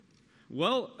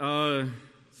Well,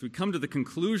 as we come to the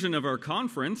conclusion of our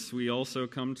conference, we also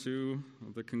come to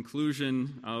the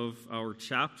conclusion of our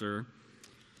chapter.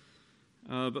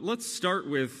 But let's start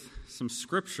with some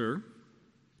scripture,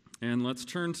 and let's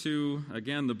turn to,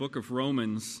 again, the book of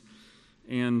Romans,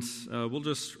 and we'll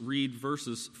just read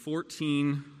verses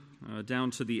 14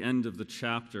 down to the end of the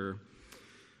chapter.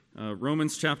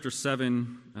 Romans chapter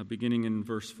 7, beginning in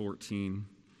verse 14.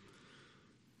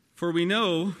 For we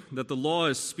know that the law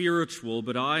is spiritual,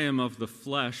 but I am of the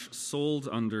flesh, sold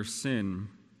under sin.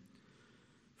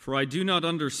 For I do not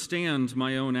understand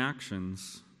my own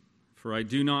actions. For I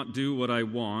do not do what I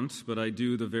want, but I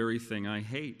do the very thing I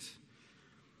hate.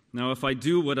 Now if I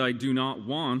do what I do not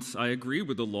want, I agree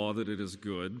with the law that it is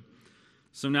good.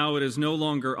 So now it is no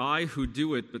longer I who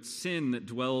do it, but sin that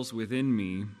dwells within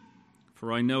me.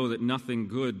 For I know that nothing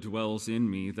good dwells in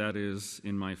me, that is,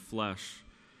 in my flesh.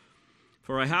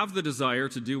 For I have the desire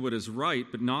to do what is right,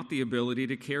 but not the ability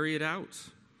to carry it out.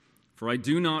 For I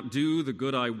do not do the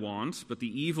good I want, but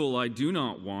the evil I do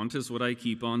not want is what I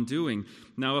keep on doing.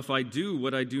 Now if I do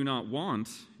what I do not want,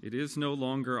 it is no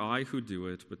longer I who do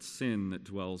it, but sin that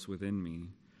dwells within me.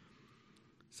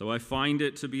 So I find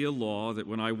it to be a law that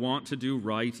when I want to do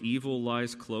right, evil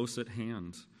lies close at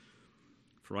hand.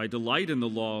 For I delight in the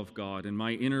law of God in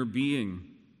my inner being,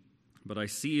 but I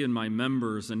see in my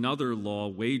members another law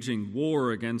waging war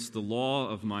against the law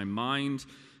of my mind,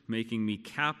 making me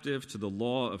captive to the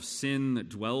law of sin that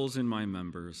dwells in my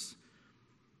members.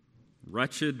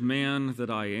 Wretched man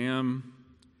that I am,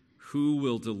 who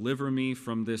will deliver me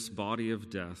from this body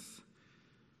of death?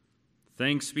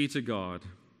 Thanks be to God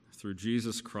through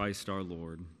Jesus Christ our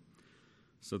Lord.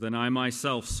 So then I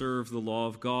myself serve the law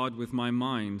of God with my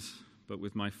mind, but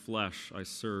with my flesh I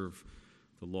serve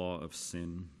the law of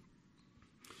sin.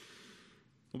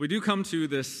 Well, we do come to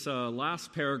this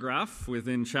last paragraph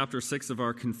within chapter 6 of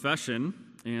our confession,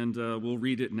 and we'll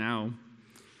read it now.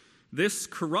 This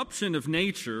corruption of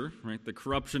nature, right, the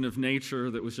corruption of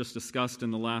nature that was just discussed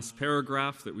in the last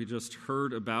paragraph that we just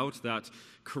heard about, that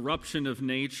corruption of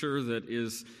nature that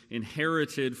is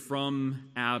inherited from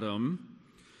Adam,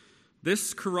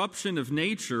 this corruption of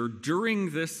nature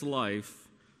during this life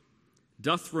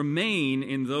doth remain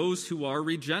in those who are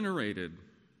regenerated.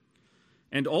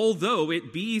 And although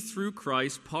it be through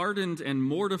Christ pardoned and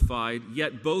mortified,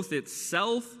 yet both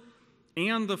itself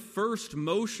and the first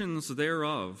motions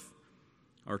thereof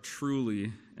are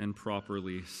truly and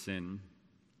properly sin.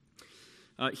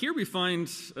 Here we find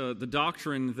the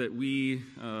doctrine that we,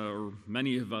 or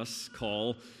many of us,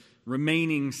 call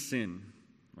remaining sin.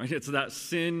 Right? It's that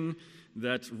sin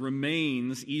that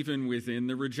remains even within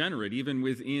the regenerate, even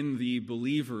within the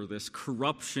believer, this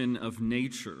corruption of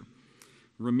nature.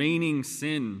 Remaining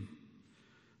sin.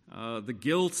 The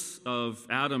guilt of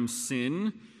Adam's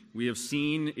sin, we have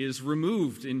seen, is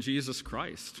removed in Jesus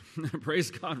Christ. Praise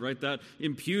God, right? That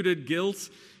imputed guilt,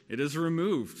 it is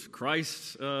removed.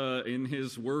 Christ, in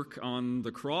his work on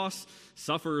the cross,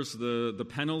 suffers the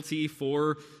penalty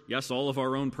for, yes, all of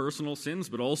our own personal sins,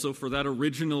 but also for that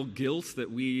original guilt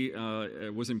that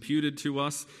was imputed to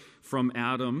us from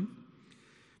Adam.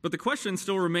 But the question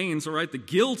still remains, all right, the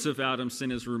guilt of Adam's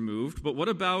sin is removed, but what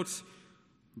about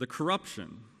the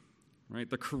corruption, right?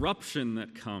 The corruption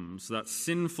that comes, that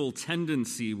sinful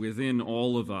tendency within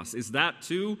all of us. Is that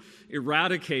too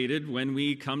eradicated when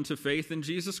we come to faith in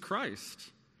Jesus Christ?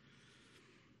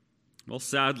 Well,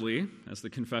 sadly, as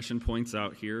the confession points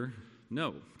out here,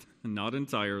 no, not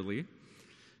entirely.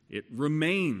 It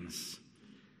remains,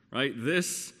 right?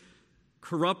 This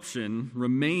corruption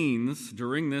remains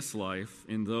during this life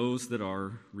in those that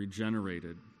are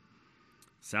regenerated.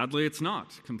 Sadly, it's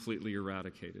not completely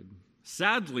eradicated.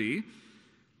 Sadly,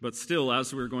 but still,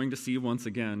 as we're going to see once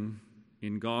again,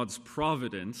 in God's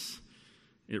providence,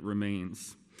 it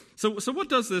remains. So what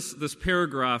does this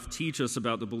paragraph teach us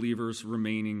about the believer's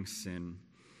remaining sin?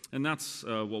 And that's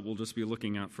what we'll just be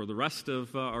looking at for the rest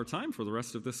of our time, for the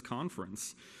rest of this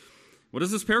conference. What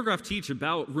does this paragraph teach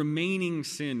about remaining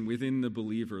sin within the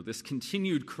believer, this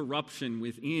continued corruption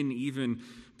within even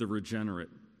the regenerate?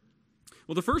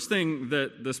 Well, the first thing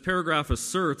that this paragraph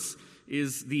asserts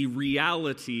is the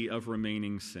reality of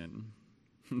remaining sin.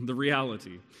 The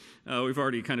reality. We've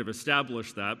already kind of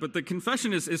established that, but the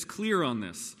confession is clear on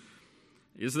this.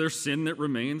 Is there sin that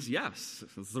remains? Yes.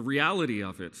 It's the reality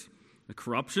of it. The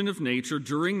corruption of nature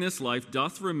during this life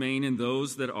doth remain in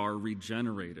those that are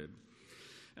regenerated.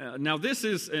 Now, this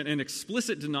is an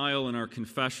explicit denial in our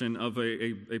confession of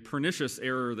a pernicious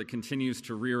error that continues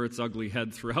to rear its ugly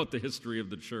head throughout the history of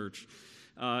the church.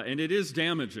 And it is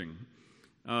damaging.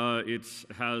 It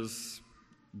has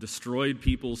destroyed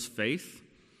people's faith.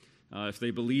 if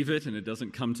they believe it and it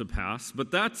doesn't come to pass.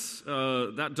 But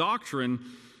that doctrine,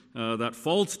 that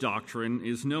false doctrine,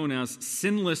 is known as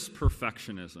sinless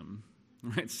perfectionism.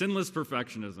 Right? Sinless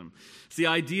perfectionism. It's the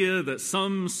idea that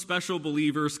some special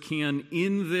believers can,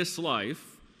 in this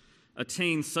life,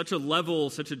 attain such a level,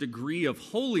 such a degree of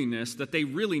holiness that they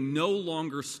really no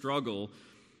longer struggle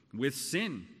with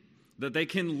sin, that they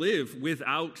can live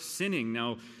without sinning.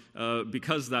 Now,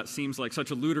 because that seems like such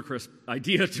a ludicrous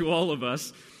idea to all of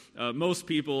us, most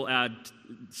people add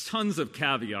tons of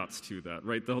caveats to that,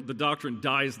 right? The doctrine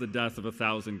dies the death of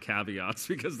 1,000 caveats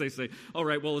because they say, all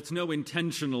right, well, it's no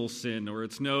intentional sin or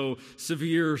it's no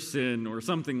severe sin or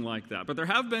something like that. But there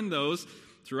have been those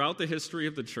throughout the history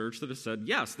of the church that have said,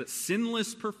 yes, that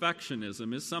sinless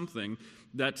perfectionism is something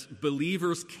that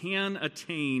believers can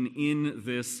attain in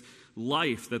this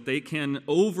life, that they can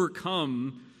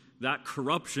overcome that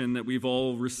corruption that we've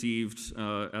all received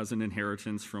as an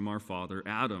inheritance from our father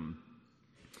Adam.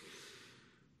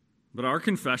 But our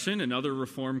confession and other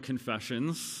Reformed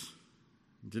confessions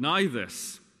deny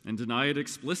this and deny it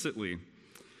explicitly.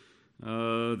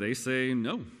 They say,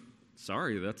 no,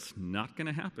 sorry, that's not going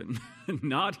to happen.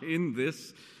 Not in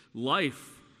this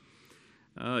life.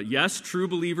 Yes, true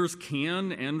believers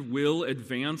can and will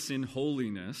advance in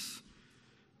holiness.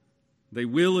 They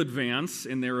will advance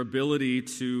in their ability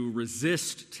to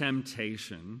resist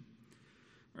temptation.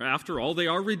 After all, they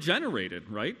are regenerated,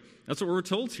 right? That's what we're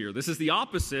told here. This is the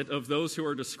opposite of those who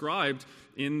are described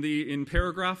in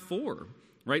paragraph 4,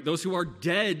 right? Those who are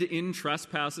dead in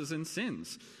trespasses and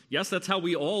sins. Yes, that's how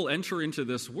we all enter into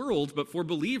this world, but for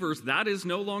believers, that is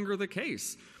no longer the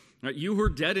case. Right? You who are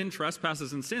dead in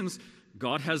trespasses and sins,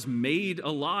 God has made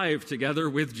alive together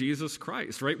with Jesus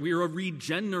Christ, right? We are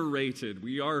regenerated.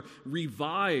 We are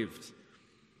revived.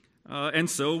 And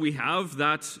so we have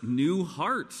that new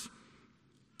heart.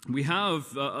 We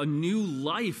have a new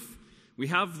life. We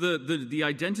have the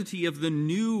identity of the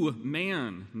new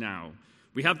man now.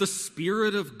 We have the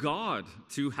Spirit of God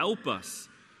to help us.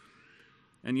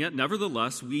 And yet,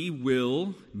 nevertheless, we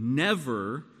will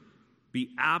never be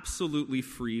absolutely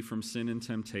free from sin and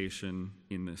temptation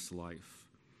in this life.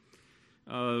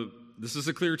 This is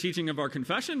a clear teaching of our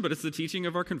confession, but it's the teaching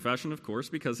of our confession, of course,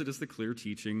 because it is the clear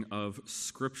teaching of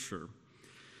Scripture.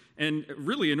 And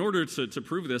really, in order to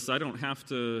prove this, I don't have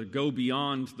to go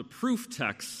beyond the proof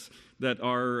texts that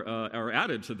are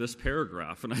added to this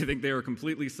paragraph, and I think they are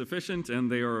completely sufficient and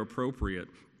they are appropriate.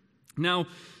 Now,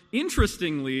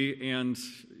 interestingly, and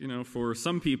for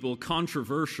some people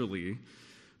controversially,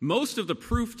 most of the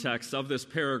proof texts of this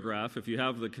paragraph, if you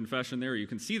have the confession there, you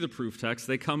can see the proof texts,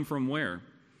 they come from where?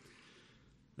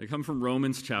 They come from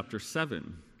Romans chapter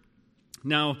 7.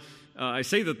 Now, I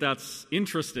say that that's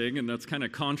interesting and that's kind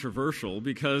of controversial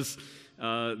because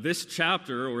this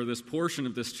chapter, or this portion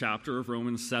of this chapter of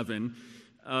Romans 7,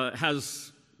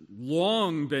 has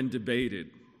long been debated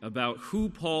about who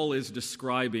Paul is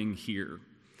describing here.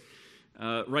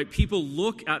 Right? People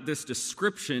look at this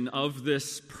description of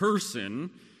this person.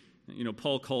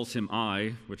 Paul calls him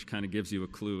I, which kind of gives you a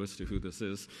clue as to who this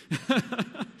is.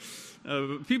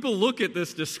 People look at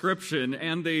this description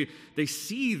and they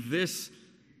see this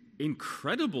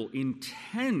incredible,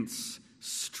 intense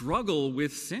struggle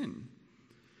with sin.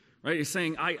 Right? He's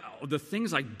saying, the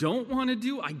things I don't want to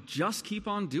do, I just keep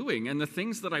on doing. And the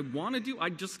things that I want to do, I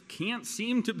just can't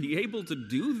seem to be able to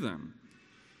do them.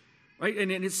 Right?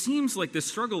 And it seems like this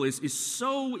struggle is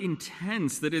so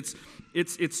intense that it's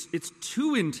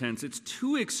too intense, it's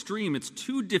too extreme, it's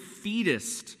too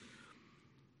defeatist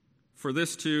for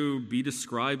this to be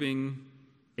describing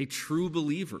a true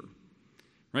believer.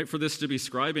 Right? For this to be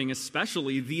describing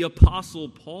especially the Apostle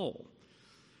Paul.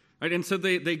 Right? And so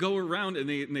they go around and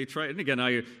they try, and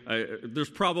again,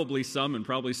 there's probably some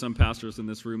pastors in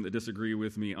this room that disagree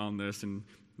with me on this and,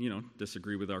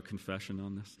 disagree with our confession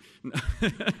on this.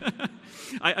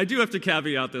 I do have to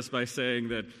caveat this by saying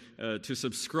that to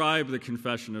subscribe the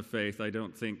confession of faith, I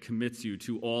don't think commits you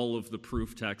to all of the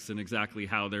proof texts and exactly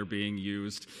how they're being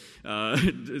used.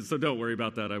 So don't worry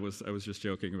about that. I was just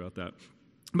joking about that.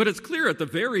 But it's clear at the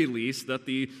very least that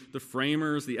the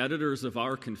framers, the editors of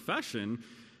our confession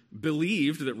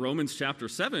believed that Romans chapter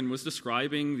 7 was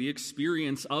describing the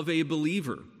experience of a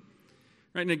believer.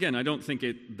 Right? And again, I don't think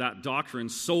that doctrine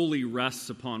solely rests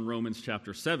upon Romans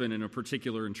chapter 7 and a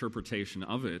particular interpretation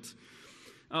of it.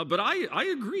 But I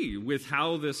agree with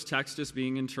how this text is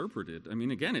being interpreted. I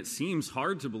mean, again, it seems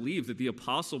hard to believe that the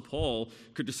Apostle Paul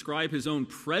could describe his own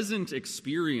present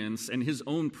experience and his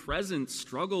own present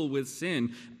struggle with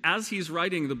sin as he's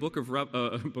writing the book of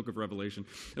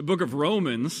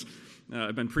Romans.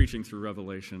 I've been preaching through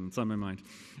Revelation. It's on my mind.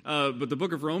 But the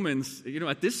book of Romans,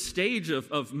 at this stage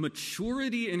of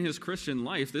maturity in his Christian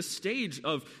life, this stage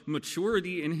of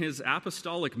maturity in his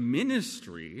apostolic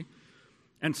ministry,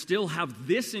 and still have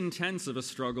this intense of a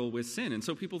struggle with sin. And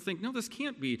so people think, no, this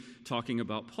can't be talking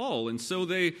about Paul. And so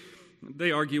they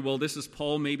argue, well, this is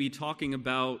Paul maybe talking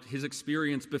about his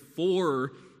experience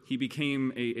before he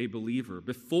became a believer,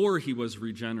 before he was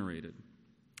regenerated.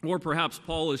 Or perhaps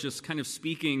Paul is just kind of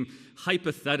speaking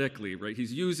hypothetically, right?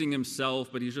 He's using himself,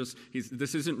 but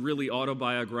this isn't really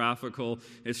autobiographical.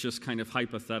 It's just kind of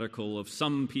hypothetical of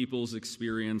some people's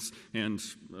experience and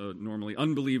normally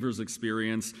unbelievers'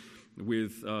 experience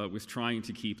with trying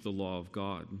to keep the law of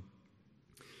God.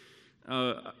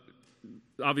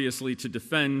 Obviously, to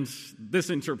defend this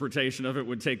interpretation of it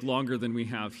would take longer than we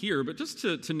have here, but just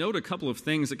to note a couple of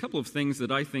things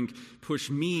that I think push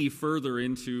me further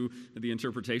into the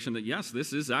interpretation that, yes,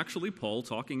 this is actually Paul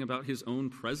talking about his own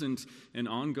present and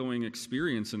ongoing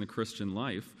experience in the Christian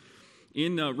life.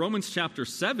 In Romans chapter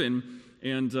 7,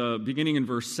 and beginning in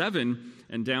verse 7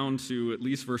 and down to at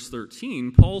least verse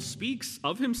 13, Paul speaks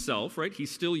of himself, right? He's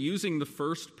still using the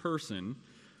first person,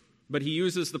 but he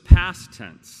uses the past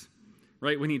tense,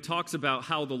 right? When he talks about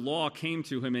how the law came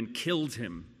to him and killed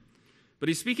him. But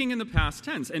he's speaking in the past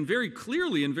tense, and very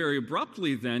clearly and very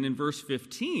abruptly then in verse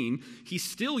 15, he's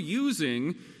still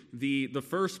using the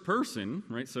first person,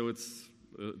 right? So it's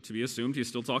to be assumed he's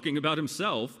still talking about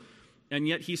himself, and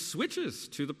yet he switches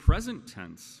to the present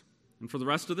tense. And for the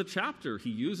rest of the chapter, he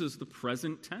uses the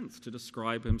present tense to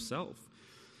describe himself.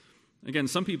 Again,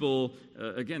 some people,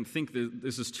 think that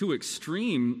this is too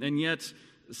extreme, and yet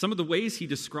some of the ways he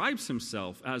describes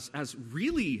himself as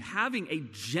really having a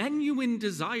genuine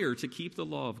desire to keep the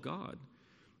law of God,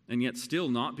 and yet still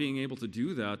not being able to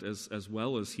do that as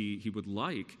well as he would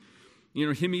like.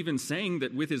 Him even saying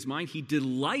that with his mind he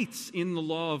delights in the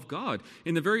law of God.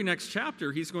 In the very next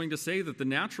chapter, he's going to say that the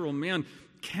natural man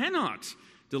cannot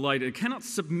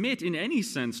submit in any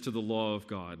sense to the law of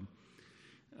God.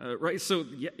 Right? So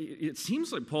it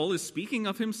seems like Paul is speaking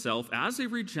of himself as a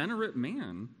regenerate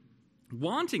man,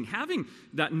 having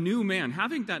that new man,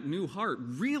 having that new heart,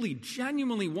 really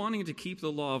genuinely wanting to keep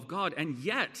the law of God, and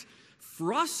yet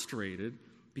frustrated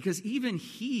because even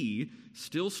he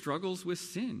still struggles with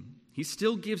sin. He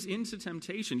still gives in to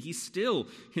temptation. He still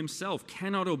himself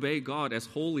cannot obey God as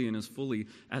wholly and as fully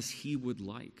as he would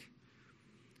like.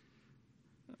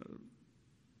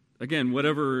 Again,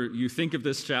 whatever you think of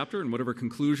this chapter and whatever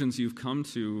conclusions you've come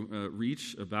to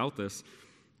reach about this,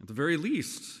 at the very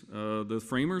least, the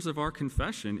framers of our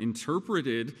confession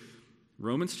interpreted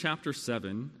Romans chapter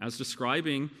 7 as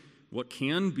describing what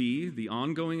can be the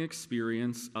ongoing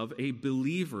experience of a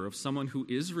believer, of someone who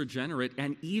is regenerate,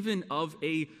 and even of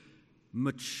a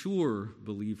mature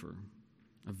believer,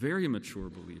 a very mature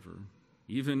believer,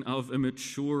 even of a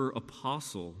mature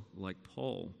apostle like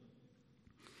Paul.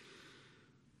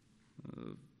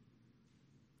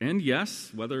 And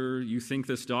yes, whether you think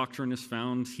this doctrine is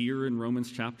found here in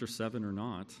Romans chapter 7 or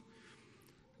not,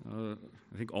 I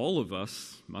think all of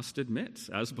us must admit,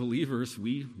 as believers,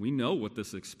 we know what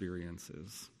this experience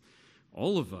is.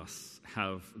 All of us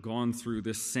have gone through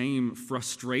this same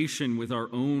frustration with our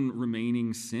own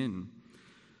remaining sin.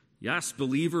 Yes,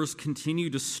 believers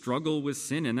continue to struggle with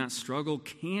sin, and that struggle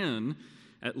can,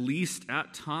 at least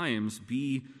at times,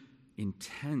 be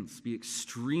intense, be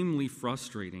extremely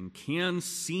frustrating, can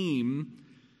seem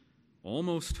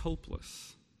almost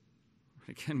hopeless.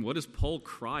 Again, what does Paul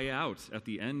cry out at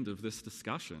the end of this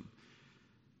discussion?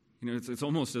 It's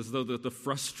almost as though the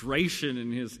frustration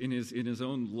in his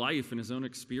own life and his own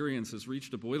experience has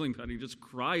reached a boiling point. He just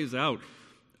cries out,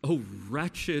 "Oh,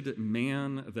 wretched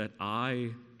man that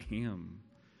I am."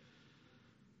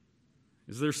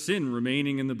 Is there sin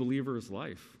remaining in the believer's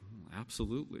life?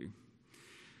 Absolutely.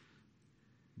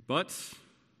 But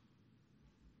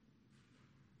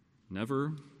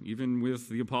never, even with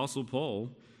the Apostle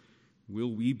Paul,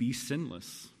 will we be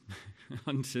sinless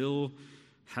until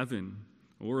heaven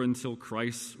or until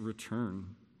Christ's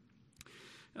return.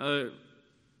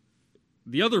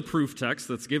 The other proof text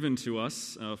that's given to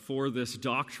us for this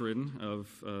doctrine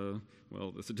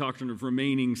it's a doctrine of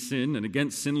remaining sin and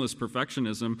against sinless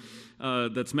perfectionism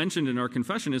that's mentioned in our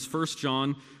confession is 1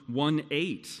 John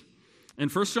 1:8. And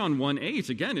 1 John 1:8,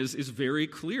 again, is very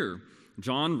clear.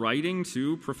 John, writing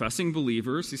to professing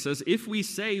believers, he says, "If we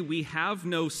say we have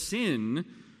no sin,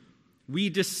 we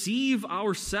deceive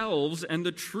ourselves and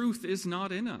the truth is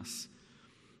not in us.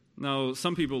 Now,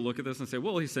 some people look at this and say,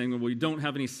 well, he's saying, well, we don't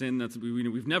have any sin.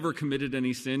 We've never committed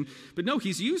any sin. But no,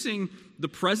 he's using the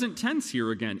present tense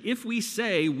here again. If we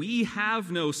say we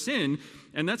have no sin,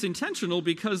 and that's intentional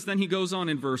because then he goes on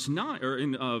in verse 9, or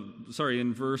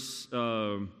in verse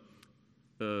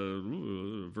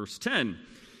 10.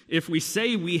 If we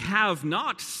say we have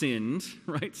not sinned,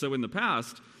 right, so in the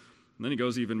past, and then he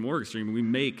goes even more extreme, we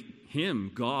make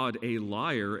him, God, a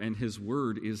liar, and his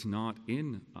word is not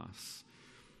in us.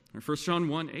 1 John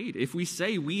 1:8, if we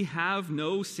say we have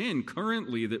no sin,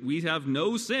 currently that we have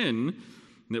no sin,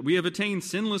 that we have attained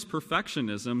sinless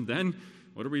perfectionism, then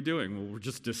what are we doing? Well, we're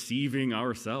just deceiving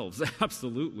ourselves,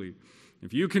 absolutely.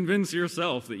 If you convince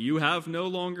yourself that you have no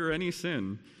longer any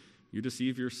sin, you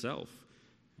deceive yourself.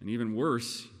 And even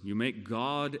worse, you make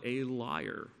God a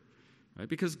liar, right?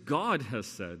 Because God has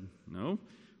said, no,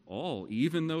 all,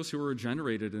 even those who are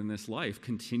regenerated in this life,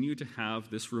 continue to have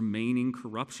this remaining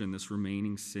corruption, this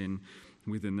remaining sin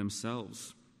within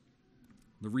themselves.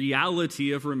 The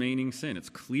reality of remaining sin. It's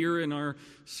clear in our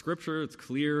scripture, it's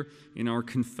clear in our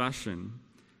confession.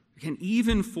 Again,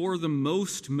 even for the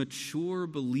most mature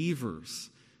believers,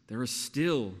 there is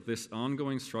still this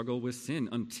ongoing struggle with sin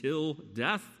until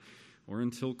death or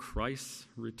until Christ's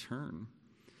return.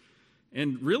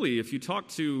 And really, if you talk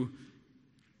to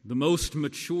the most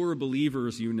mature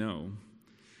believers you know,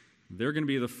 they're going to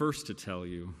be the first to tell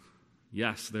you,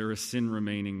 yes, there is sin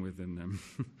remaining within them.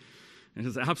 It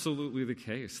is absolutely the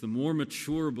case. The more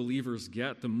mature believers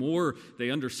get, the more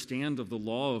they understand of the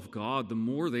law of God, the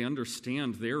more they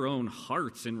understand their own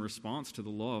hearts in response to the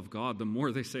law of God, the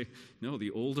more they say, no, the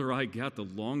older I get, the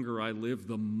longer I live,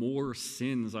 the more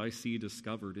sins I see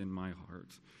discovered in my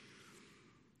heart.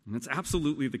 And that's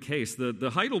absolutely the case.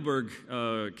 The Heidelberg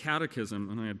Catechism,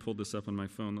 and I had pulled this up on my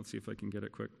phone. Let's see if I can get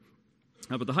it quick.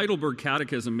 But the Heidelberg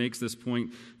Catechism makes this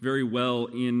point very well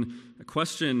in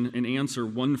question and answer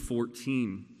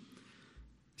 114.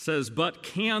 It says, but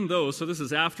can those, so this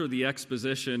is after the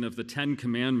exposition of the Ten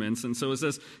Commandments, and so it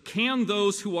says, can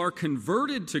those who are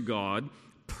converted to God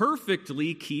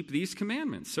perfectly keep these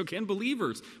commandments? So can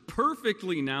believers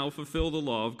perfectly now fulfill the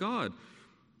law of God?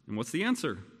 And what's the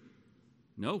answer?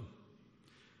 No.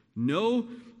 No,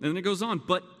 and then it goes on,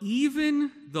 but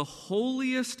even the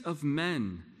holiest of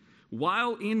men,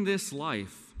 while in this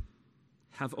life,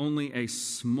 have only a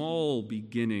small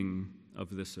beginning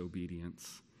of this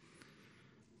obedience.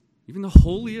 Even the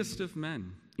holiest of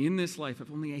men in this life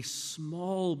have only a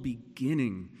small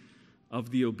beginning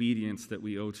of the obedience that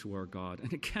we owe to our God.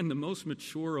 And again, the most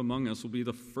mature among us will be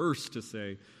the first to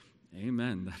say,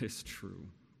 amen, that is true.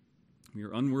 We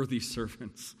are unworthy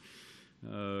servants.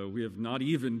 We have not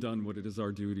even done what it is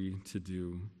our duty to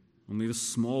do. Only the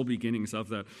small beginnings of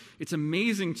that. It's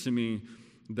amazing to me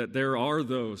that there are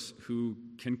those who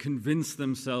can convince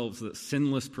themselves that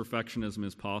sinless perfectionism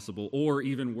is possible, or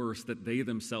even worse, that they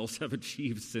themselves have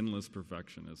achieved sinless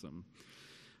perfectionism.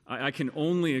 I can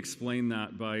only explain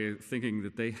that by thinking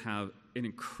that they have an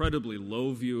incredibly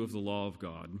low view of the law of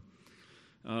God,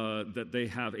 that they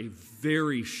have a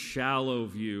very shallow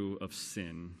view of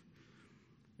sin,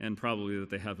 and probably that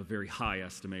they have a very high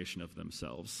estimation of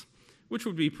themselves, which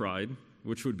would be pride,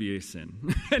 which would be a sin,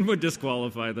 and would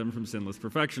disqualify them from sinless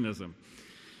perfectionism.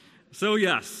 So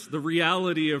yes, the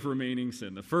reality of remaining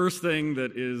sin. The first thing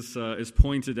that is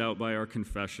pointed out by our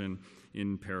confession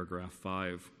in paragraph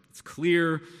 5. It's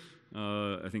clear,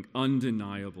 I think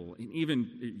undeniable, and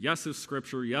even, yes, as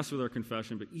Scripture, yes, with our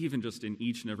confession, but even just in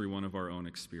each and every one of our own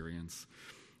experience.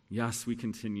 Yes, we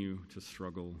continue to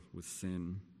struggle with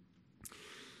sin.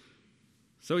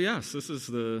 So yes, this is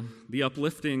the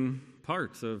uplifting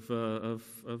part of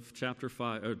chapter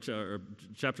 5,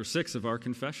 chapter 6 of our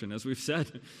confession. As we've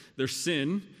said, there's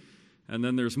sin, and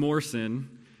then there's more sin,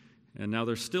 and now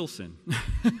there's still sin,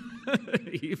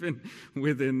 even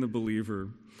within the believer.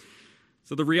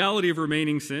 So the reality of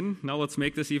remaining sin, now let's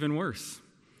make this even worse.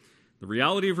 The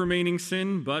reality of remaining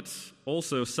sin, but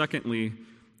also, secondly,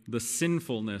 the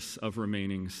sinfulness of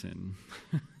remaining sin.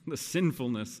 The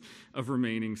sinfulness of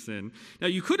remaining sin. Now,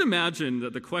 you could imagine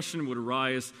that the question would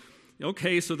arise,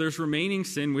 okay, so there's remaining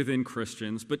sin within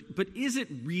Christians, but is it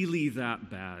really that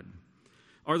bad?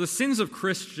 Are the sins of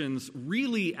Christians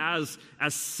really as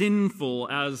sinful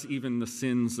as even the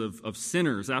sins of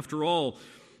sinners? After all,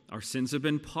 our sins have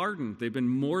been pardoned. They've been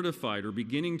mortified or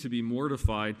beginning to be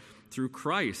mortified through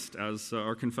Christ, as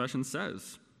our confession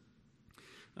says.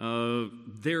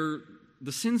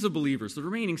 The sins of believers, the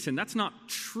remaining sin, that's not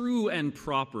true and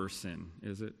proper sin,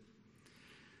 is it?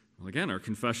 Well, again, our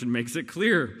confession makes it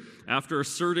clear. After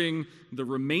asserting the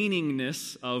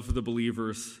remainingness of the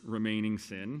believer's remaining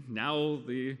sin, now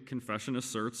the confession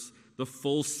asserts the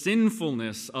full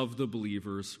sinfulness of the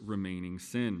believer's remaining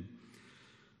sin.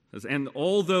 And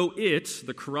although it,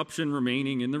 the corruption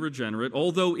remaining in the regenerate,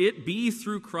 although it be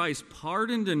through Christ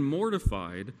pardoned and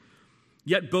mortified,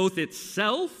 yet both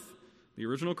itself, the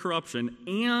original corruption,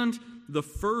 and the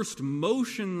first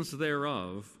motions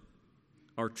thereof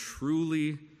are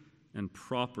truly and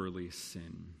properly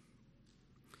sin.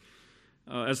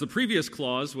 As the previous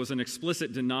clause was an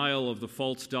explicit denial of the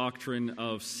false doctrine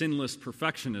of sinless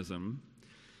perfectionism,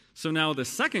 so now the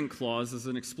second clause is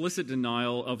an explicit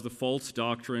denial of the false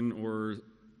doctrine, or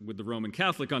with the Roman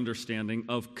Catholic understanding,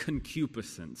 of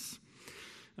concupiscence.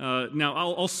 Now,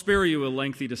 I'll spare you a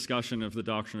lengthy discussion of the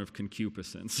doctrine of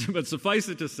concupiscence, but suffice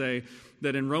it to say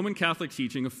that in Roman Catholic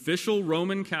teaching, official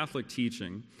Roman Catholic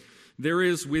teaching, there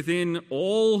is within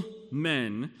all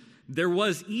men, there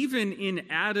was even in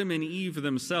Adam and Eve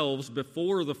themselves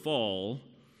before the fall,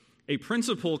 a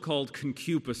principle called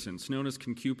concupiscence, known as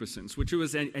concupiscence, which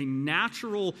was a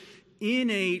natural,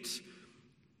 innate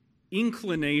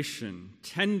inclination,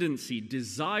 tendency,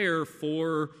 desire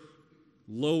for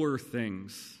lower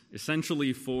things,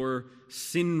 essentially for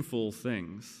sinful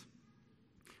things.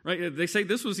 Right? They say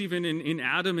this was even in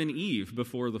Adam and Eve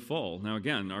before the fall. Now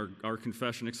again, our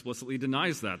confession explicitly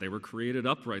denies that. They were created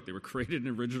upright. They were created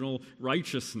in original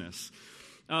righteousness.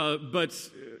 But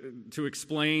to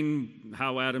explain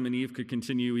how Adam and Eve could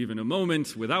continue even a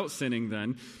moment without sinning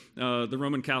then, the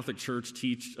Roman Catholic Church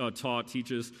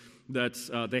teaches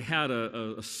that they had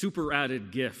a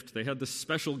super-added gift. They had the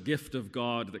special gift of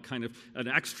God, that kind of an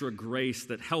extra grace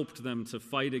that helped them to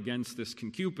fight against this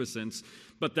concupiscence.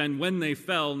 But then when they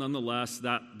fell, nonetheless,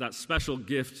 that special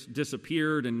gift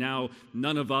disappeared, and now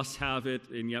none of us have it,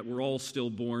 and yet we're all still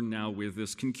born now with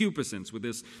this concupiscence, with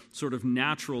this sort of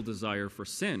natural desire for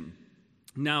sin.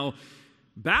 Now,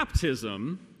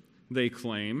 baptism, they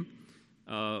claim,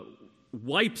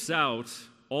 wipes out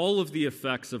all of the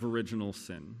effects of original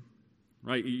sin.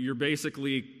 Right? You're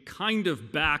basically kind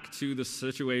of back to the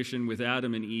situation with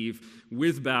Adam and Eve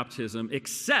with baptism,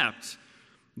 except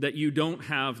that you don't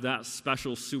have that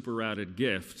special super-added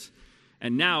gift.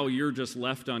 And now you're just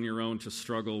left on your own to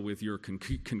struggle with your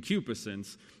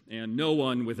concupiscence, and no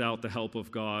one without the help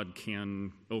of God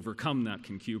can overcome that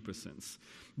concupiscence.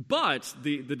 But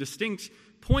the distinct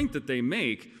point that they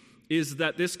make is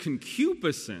that this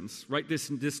concupiscence, right, this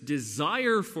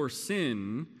desire for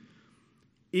sin,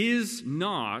 is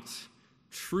not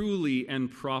truly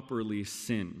and properly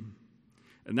sin.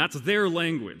 And that's their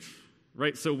language,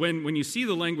 right? So when you see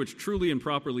the language truly and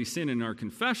properly sin in our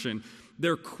confession,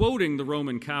 they're quoting the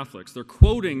Roman Catholics. They're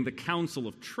quoting the Council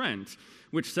of Trent,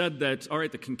 which said that, all right,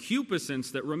 the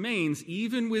concupiscence that remains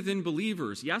even within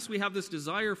believers, yes, we have this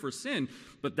desire for sin,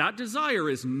 but that desire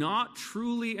is not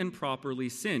truly and properly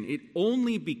sin. It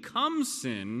only becomes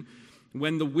sin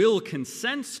when the will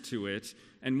consents to it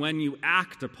and when you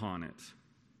act upon it.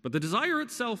 But the desire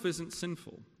itself isn't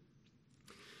sinful.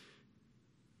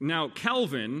 Now,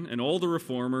 Calvin and all the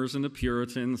Reformers and the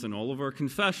Puritans and all of our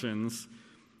confessions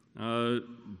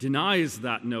denies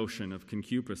that notion of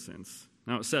concupiscence.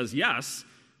 Now, it says, yes,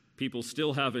 people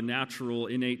still have a natural,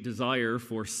 innate desire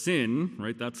for sin,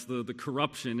 right? That's the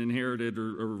corruption inherited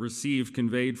or received,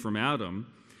 conveyed from Adam.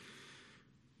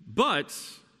 But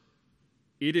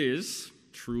it is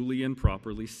truly and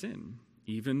properly sin,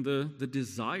 even the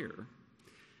desire.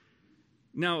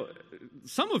 Now,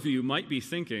 some of you might be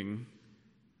thinking,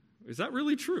 is that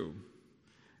really true?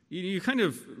 You kind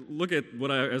of look at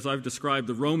as I've described,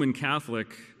 the Roman Catholic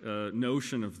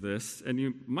notion of this, and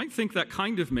you might think that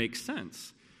kind of makes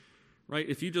sense, right?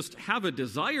 If you just have a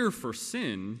desire for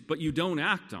sin, but you don't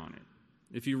act on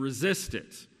it, if you resist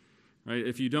it, right?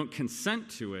 If you don't consent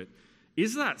to it,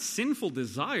 is that sinful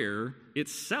desire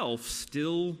itself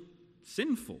still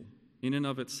sinful in and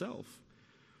of itself?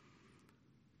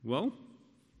 Well,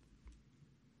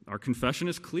 our confession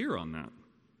is clear on that.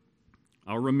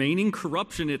 Our remaining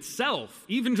corruption itself,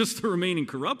 even just the remaining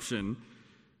corruption,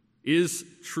 is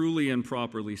truly and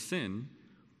properly sin.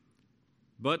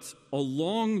 But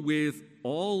along with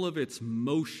all of its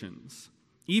motions,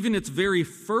 even its very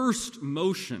first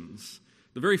motions,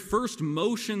 the very first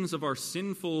motions of our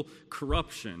sinful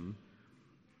corruption,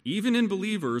 even in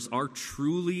believers, are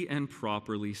truly and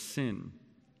properly sin.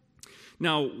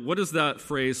 Now, what does that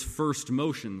phrase, first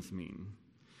motions, mean?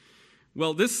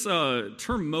 Well, this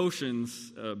term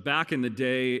motions, back in the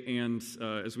day, and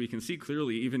as we can see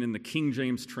clearly, even in the King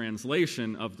James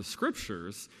translation of the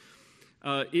Scriptures,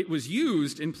 it was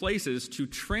used in places to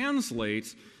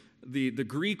translate the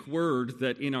Greek word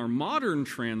that in our modern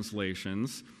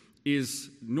translations is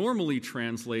normally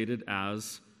translated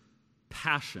as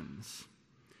passions,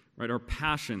 right? Our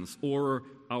passions or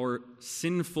our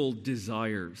sinful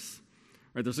desires.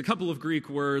 Right? There's a couple of Greek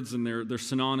words, and they're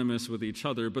synonymous with each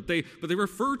other, but they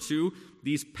refer to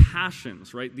these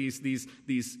passions, right?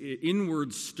 These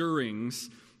inward stirrings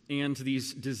and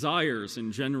these desires,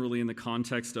 and generally in the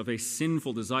context of a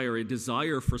sinful desire, a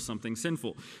desire for something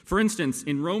sinful. For instance,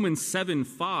 in Romans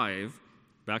 7:5,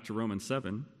 back to Romans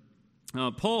 7,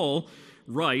 Paul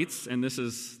writes, and this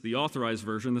is the Authorized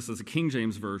Version, this is the King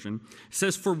James Version,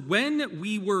 says, "For when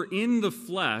we were in the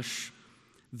flesh,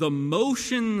 the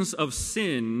motions of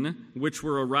sin, which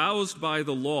were aroused by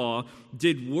the law,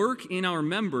 did work in our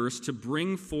members to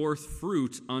bring forth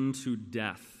fruit unto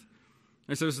death."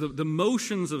 And so it's the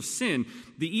motions of sin.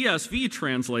 The ESV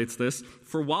translates this,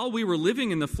 "For while we were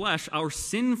living in the flesh, our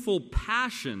sinful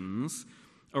passions,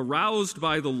 aroused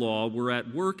by the law, were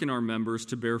at work in our members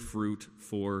to bear fruit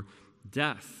for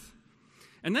death."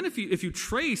 And then if you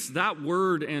trace that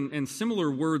word and similar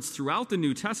words throughout the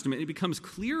New Testament, it becomes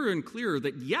clearer and clearer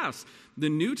that, yes, the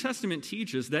New Testament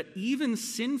teaches that even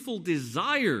sinful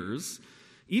desires,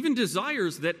 even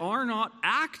desires that are not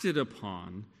acted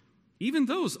upon, even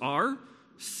those are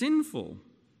sinful.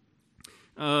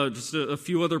 Just a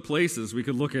few other places. We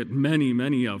could look at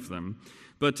many of them.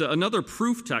 But another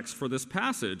proof text for this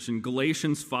passage, in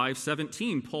Galatians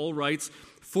 5:17, Paul writes,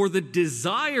 "For the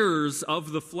desires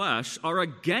of the flesh are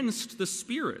against the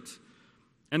Spirit,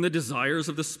 and the desires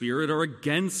of the Spirit are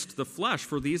against the flesh,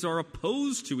 for these are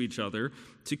opposed to each other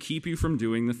to keep you from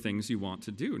doing the things you want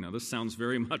to do." Now, this sounds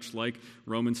very much like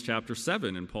Romans chapter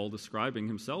 7, and Paul describing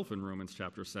himself in Romans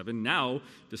chapter 7, now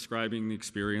describing the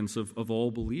experience of all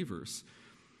believers.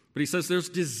 But he says there's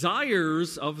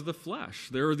desires of the flesh.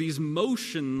 There are these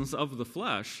motions of the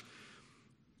flesh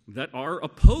that are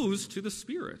opposed to the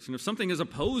Spirit. And if something is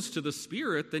opposed to the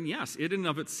Spirit, then yes, it in and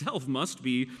of itself must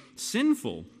be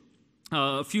sinful.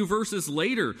 A few verses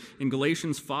later, in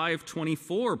Galatians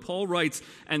 5:24, Paul writes,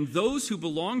 "And those who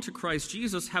belong to Christ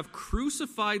Jesus have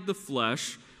crucified the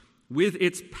flesh with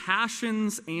its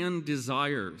passions and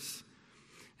desires."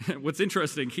 What's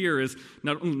interesting here is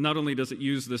not only does it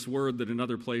use this word that in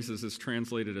other places is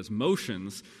translated as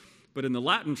motions, but in the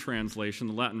Latin translation,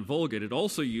 the Latin Vulgate, it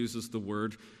also uses the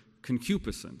word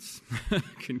concupiscence.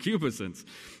 Concupiscence.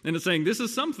 And it's saying this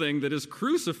is something that is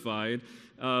crucified,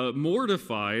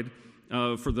 mortified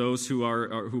for those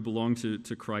who belong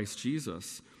to Christ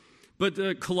Jesus.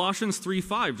 But Colossians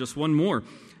 3:5, just one more.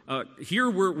 Here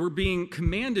we're being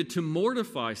commanded to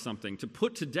mortify something, to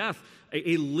put to death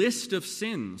a list of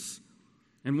sins.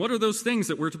 And what are those things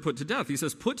that we're to put to death? He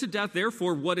says, "Put to death,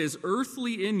 therefore, what is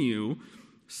earthly in you,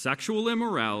 sexual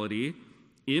immorality,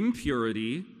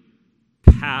 impurity,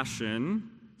 passion,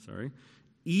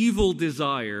 evil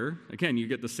desire." Again, you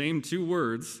get the same two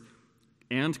words,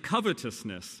 "and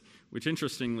covetousness," which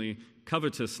interestingly,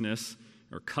 covetousness,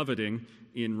 or coveting,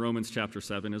 in Romans chapter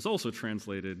 7 is also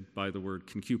translated by the word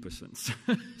concupiscence.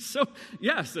 So,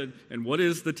 yes, and what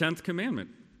is the 10th commandment?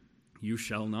 You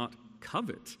shall not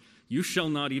covet. You shall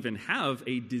not even have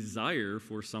a desire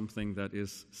for something that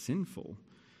is sinful.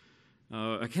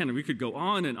 Again, we could go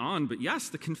on, but yes,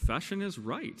 the confession is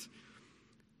right.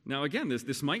 Now, again,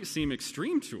 this might seem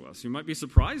extreme to us. You might be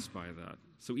surprised by that.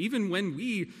 So even when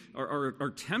we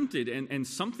are tempted and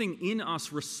something in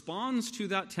us responds to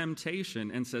that temptation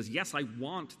and says, yes, I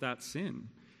want that sin,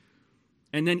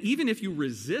 and then even if you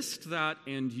resist that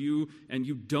and you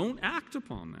don't act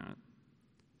upon that,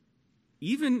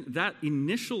 even that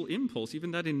initial impulse, even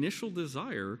that initial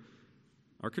desire,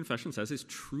 our confession says is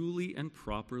truly and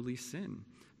properly sin.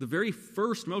 The very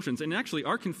first motions, and actually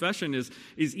our confession is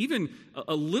even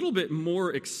a little bit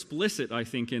more explicit, I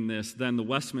think, in this than the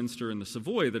Westminster and the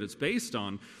Savoy that it's based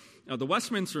on. The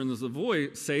Westminster and the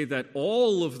Savoy say that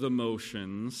all of the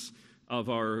motions of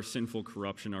our sinful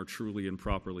corruption are truly and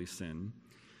properly sin.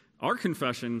 Our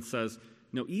confession says,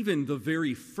 no, even the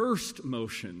very first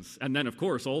motions, and then, of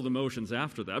course, all the motions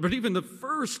after that, but even the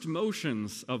first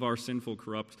motions of our sinful,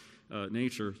 corrupt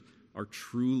nature are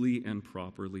truly and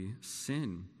properly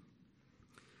sin.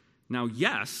 Now,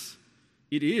 yes,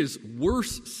 it is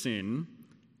worse sin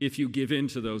if you give in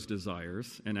to those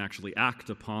desires and actually act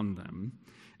upon them.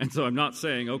 And so I'm not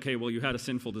saying, okay, well, you had a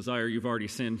sinful desire, you've already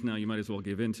sinned, now you might as well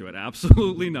give in to it.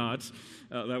 Absolutely not.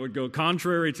 That would go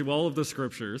contrary to all of the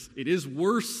scriptures. It is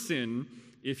worse sin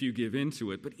if you give in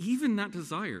to it. But even that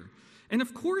desire, and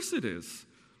of course it is.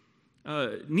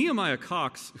 Nehemiah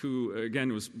Cox, who,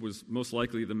 again, was most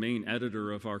likely the main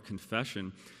editor of our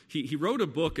confession, he wrote a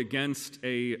book against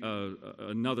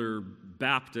another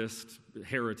Baptist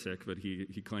heretic, but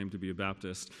he claimed to be a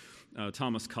Baptist,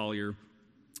 Thomas Collier.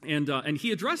 And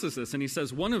he addresses this, and he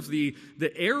says one of the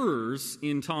errors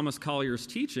in Thomas Collier's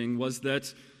teaching was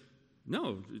that,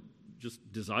 no, just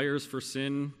desires for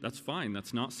sin, that's fine.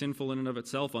 That's not sinful in and of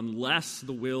itself unless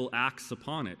the will acts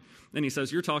upon it. And he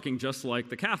says, you're talking just like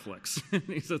the Catholics. And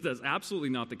he says, that's absolutely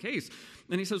not the case.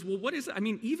 And he says, well, what is it? I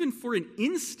mean, even for an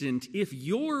instant, if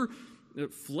your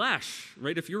flesh,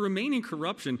 right, if you're remaining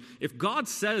corruption, if God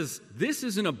says this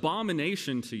is an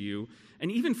abomination to you,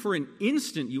 and even for an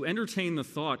instant you entertain the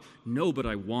thought, no, but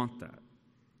I want that.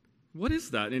 What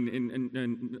is that?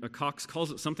 And Cox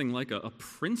calls it something like a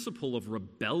principle of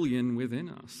rebellion within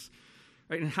us.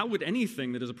 Right? And how would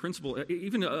anything that is a principle,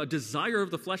 even a desire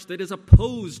of the flesh that is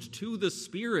opposed to the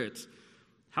Spirit,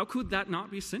 how could that not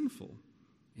be sinful?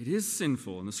 It is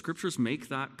sinful, and the Scriptures make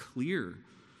that clear.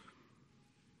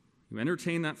 You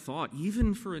entertain that thought,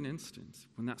 even for an instant,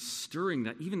 when that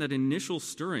stirring, even that initial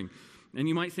stirring, and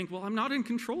you might think, well, I'm not in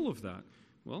control of that.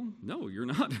 Well, no, you're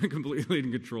not completely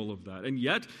in control of that. And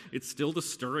yet, it's still the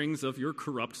stirrings of your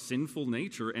corrupt, sinful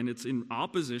nature, and it's in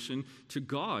opposition to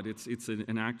God. It's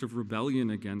an act of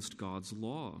rebellion against God's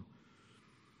law.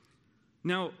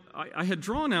 Now, I had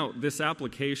drawn out this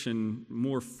application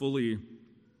more fully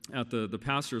at the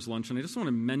pastor's lunch, and I just want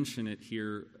to mention it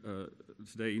here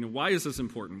today. Why is this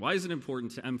important? Why is it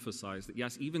important to emphasize that,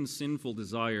 yes, even sinful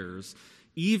desires,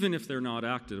 even if they're not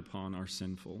acted upon, are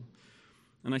sinful?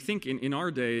 And I think in our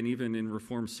day, and even in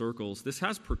Reformed circles, this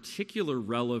has particular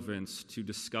relevance to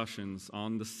discussions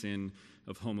on the sin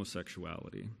of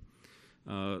homosexuality.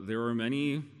 There are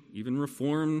many, even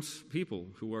Reformed people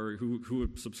who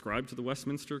subscribe to the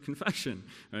Westminster Confession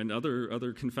and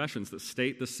other confessions that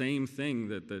state the same thing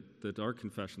that our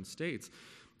confession states,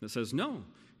 that says, no,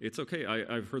 it's okay.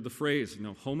 I've heard the phrase,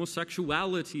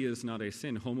 homosexuality is not a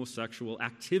sin. Homosexual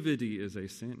activity is a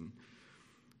sin.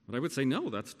 But I would say, no,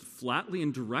 that's flatly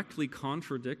and directly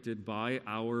contradicted by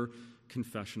our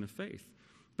confession of faith.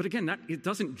 But again, it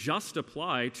doesn't just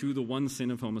apply to the one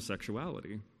sin of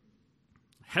homosexuality.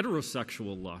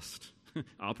 Heterosexual lust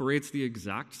operates the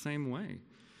exact same way.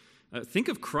 Think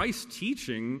of Christ's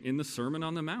teaching in the Sermon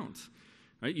on the Mount.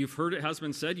 Right? You've heard it has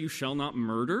been said, you shall not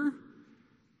murder.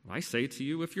 I say to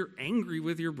you, if you're angry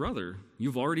with your brother,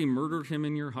 you've already murdered him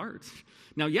in your heart.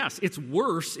 Now, yes, it's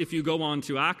worse if you go on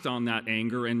to act on that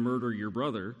anger and murder your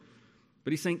brother.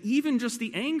 But he's saying even just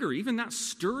the anger, even that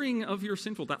stirring of your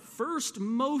sinful, that first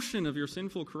motion of your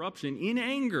sinful corruption in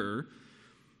anger,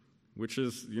 which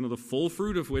is, the full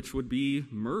fruit of which would be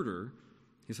murder,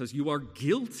 he says you are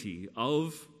guilty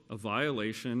of a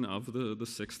violation of the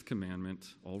sixth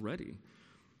commandment already.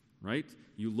 Right?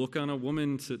 You look on a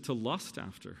woman to lust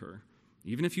after her.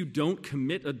 Even if you don't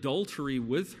commit adultery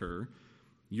with her,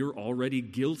 you're already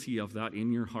guilty of that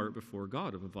in your heart before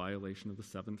God, of a violation of the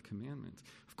seventh commandment.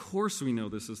 Of course we know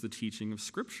this is the teaching of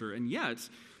Scripture, and yet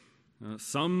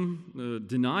some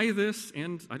deny this,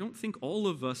 and I don't think all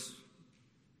of us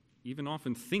even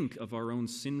often think of our own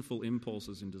sinful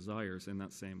impulses and desires in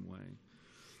that same way.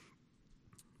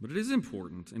 But it is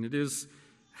important, and it is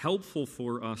helpful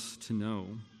for us to know.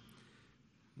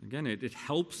 Again, it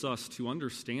helps us to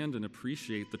understand and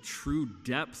appreciate the true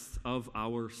depth of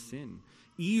our sin,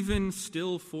 even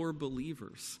still for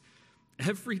believers.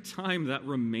 Every time that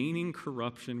remaining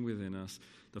corruption within us,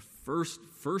 the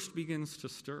first begins to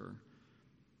stir,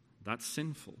 that's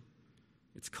sinful.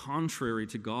 It's contrary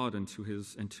to God and to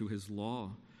his law.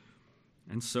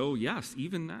 And so, yes,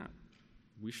 even that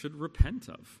we should repent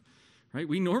of. Right?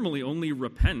 We normally only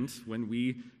repent when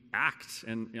we act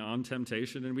on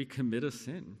temptation and we commit a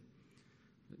sin.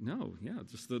 No,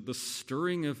 just the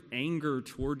stirring of anger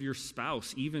toward your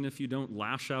spouse, even if you don't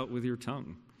lash out with your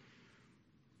tongue.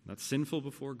 That's sinful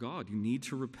before God. You need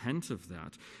to repent of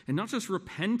that. And not just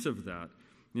repent of that,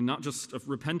 and not just of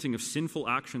repenting of sinful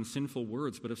actions, sinful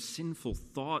words, but of sinful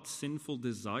thoughts, sinful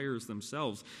desires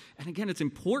themselves. And again, it's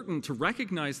important to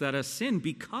recognize that as sin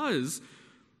because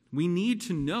we need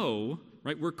to know,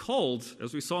 right? We're called,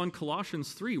 as we saw in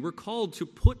Colossians 3, we're called to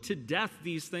put to death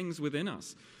these things within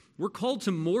us. We're called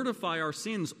to mortify our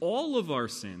sins, all of our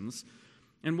sins.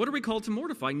 And what are we called to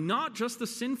mortify? Not just the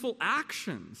sinful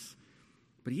actions,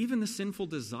 but even the sinful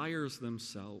desires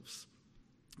themselves.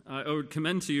 I would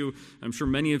commend to you, I'm sure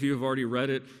many of you have already read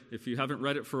it. If you haven't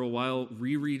read it for a while,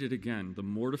 reread it again, The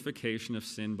Mortification of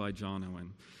Sin by John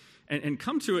Owen. And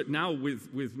come to it now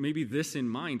with maybe this in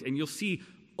mind, and you'll see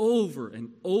over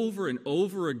and over and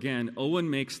over again, Owen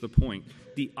makes the point.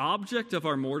 The object of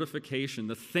our mortification,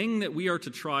 the thing that we are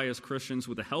to try as Christians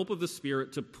with the help of the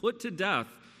Spirit to put to death,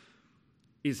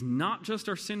 is not just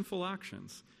our sinful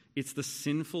actions. It's the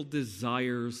sinful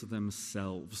desires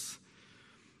themselves.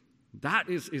 That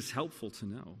is helpful to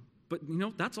know. But,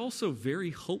 that's also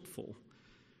very hopeful.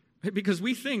 Right? Because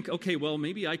we think, okay, well,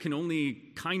 maybe I can only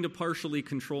kind of partially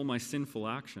control my sinful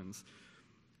actions.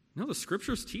 No, the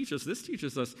Scriptures this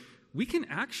teaches us, we can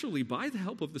actually, by the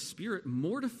help of the Spirit,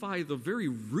 mortify the very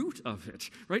root of it,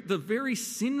 right? The very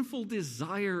sinful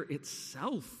desire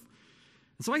itself.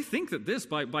 And so I think that this,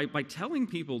 by telling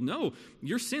people, no,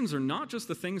 your sins are not just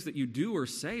the things that you do or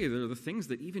say, they're the things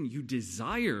that even you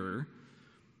desire,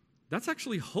 that's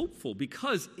actually hopeful,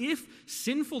 because if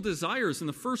sinful desires and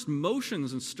the first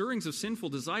motions and stirrings of sinful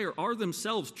desire are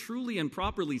themselves truly and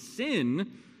properly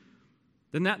sin,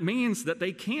 then that means that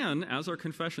they can, as our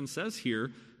confession says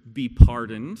here, be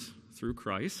pardoned through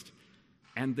Christ,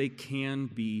 and they can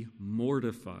be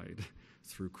mortified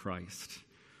through Christ.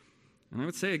 And I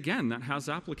would say, again, that has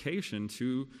application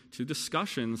to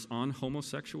discussions on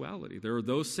homosexuality. There are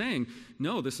those saying,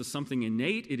 no, this is something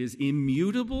innate, it is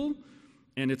immutable,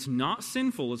 and it's not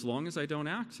sinful as long as I don't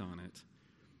act on it.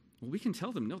 Well, we can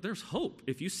tell them, no, there's hope.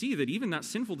 If you see that even that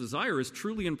sinful desire is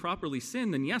truly and properly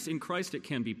sin, then yes, in Christ it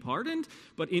can be pardoned,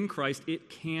 but in Christ it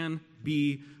can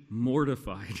be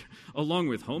mortified, along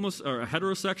with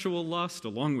heterosexual lust,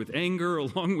 along with anger,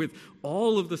 along with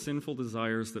all of the sinful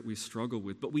desires that we struggle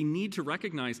with. But we need to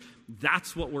recognize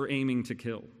that's what we're aiming to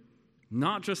kill.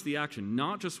 Not just the action,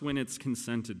 not just when it's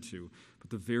consented to, but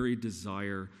the very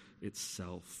desire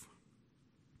itself.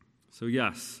 So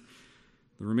yes,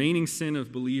 the remaining sin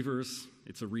of believers,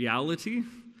 it's a reality,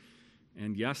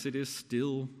 and yes, it is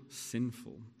still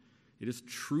sinful. It is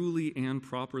truly and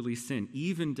properly sin,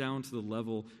 even down to the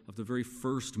level of the very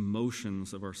first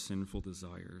motions of our sinful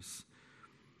desires.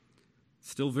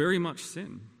 Still very much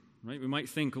sin, right? We might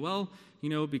think, well,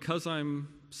 because I'm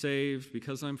saved,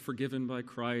 because I'm forgiven by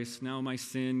Christ, now my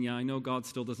sin, I know God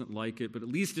still doesn't like it, but at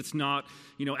least it's not,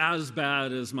 as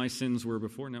bad as my sins were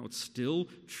before. Now it's still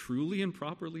truly and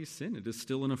properly sin. It is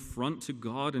still an affront to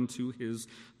God and to His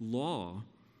law.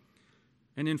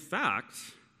 And in fact,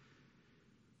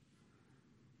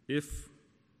 if,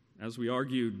 as we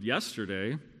argued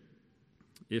yesterday,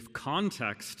 if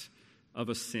context of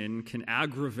a sin can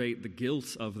aggravate the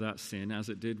guilt of that sin, as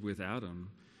it did with Adam,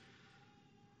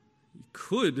 you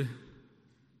could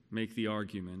make the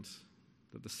argument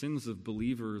that the sins of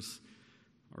believers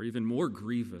are even more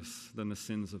grievous than the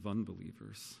sins of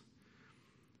unbelievers.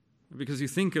 Because you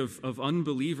think of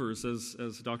unbelievers,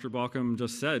 as Dr. Bauckham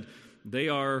just said, they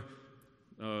are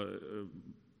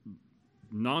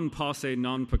non posse,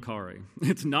 non peccare.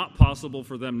 It's not possible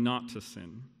for them not to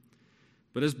sin.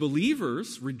 But as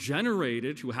believers,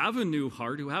 regenerated, who have a new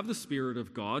heart, who have the Spirit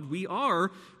of God, we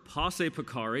are posse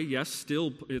peccare. Yes,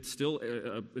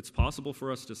 it's possible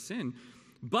for us to sin,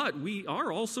 but we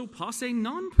are also posse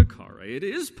non peccare. It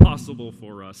is possible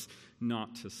for us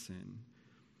not to sin.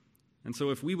 And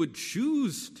so if we would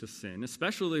choose to sin,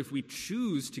 especially if we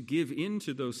choose to give in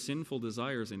to those sinful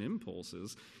desires and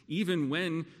impulses, even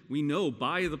when we know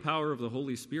by the power of the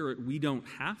Holy Spirit we don't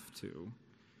have to,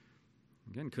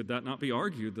 again, could that not be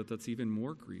argued that that's even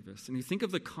more grievous? And you think of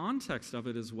the context of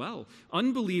it as well.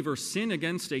 Unbelievers sin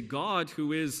against a God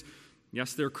who is,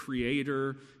 yes, their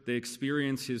creator. They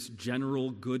experience His general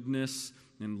goodness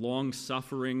and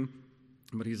long-suffering,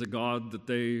 but He's a God that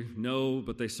they know,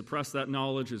 but they suppress that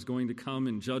knowledge, is going to come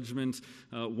in judgment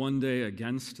one day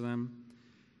against them.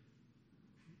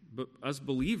 But as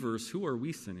believers, who are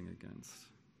we sinning against?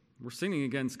 We're sinning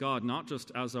against God not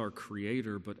just as our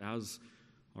creator, but as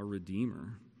our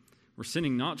Redeemer. We're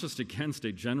sinning not just against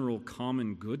a general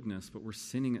common goodness, but we're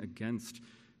sinning against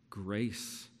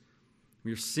grace.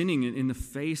 We are sinning in the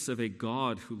face of a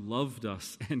God who loved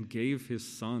us and gave His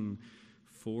Son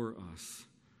for us.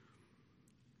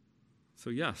 So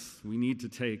yes, we need to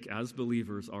take, as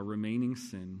believers, our remaining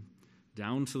sin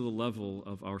down to the level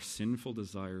of our sinful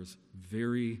desires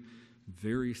very,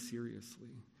 very seriously.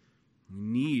 We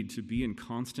need to be in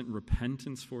constant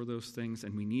repentance for those things,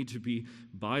 and we need to be,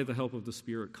 by the help of the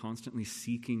Spirit, constantly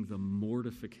seeking the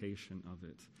mortification of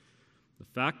it. The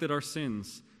fact that our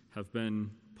sins have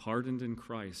been pardoned in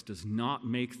Christ does not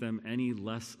make them any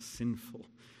less sinful.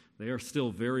 They are still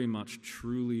very much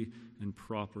truly and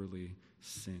properly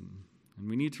sin. And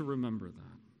we need to remember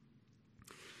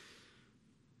that.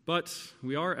 But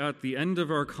we are at the end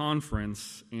of our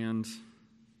conference, and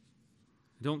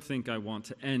I don't think I want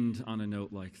to end on a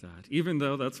note like that, even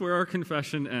though that's where our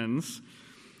confession ends.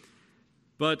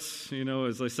 But,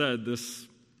 as I said, this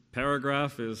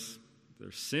paragraph is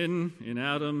there's sin in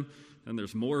Adam, and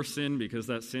there's more sin because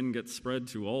that sin gets spread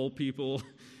to all people.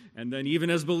 And then even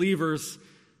as believers,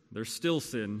 there's still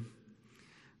sin.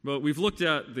 But we've looked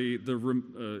at the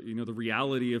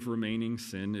reality of remaining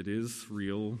sin. It is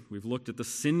real. We've looked at the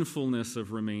sinfulness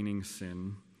of remaining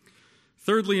sin.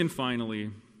 Thirdly and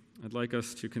finally, I'd like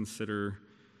us to consider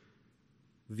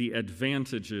the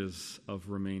advantages of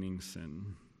remaining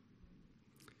sin.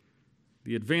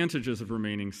 The advantages of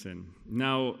remaining sin.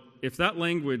 Now, if that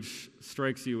language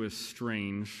strikes you as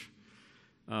strange,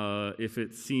 if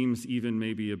it seems even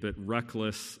maybe a bit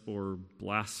reckless or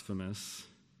blasphemous,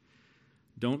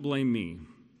 don't blame me.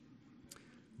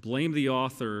 Blame the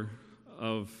author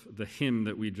of the hymn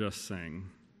that we just sang,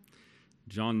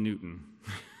 John Newton.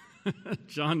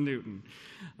 John Newton.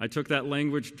 I took that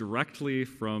language directly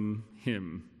from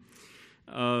him.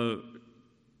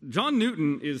 John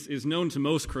Newton is known to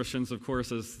most Christians, of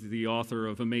course, as the author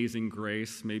of Amazing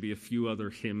Grace, maybe a few other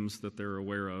hymns that they're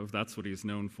aware of. That's what he's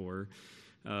known for.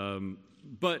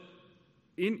 But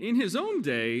in his own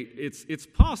day, it's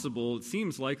possible, it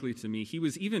seems likely to me, he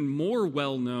was even more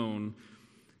well-known,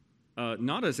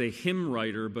 not as a hymn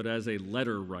writer, but as a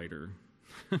letter writer.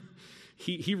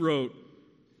 He wrote,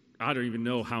 I don't even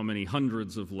know how many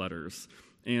hundreds of letters.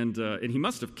 And he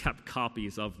must have kept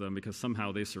copies of them because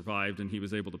somehow they survived and he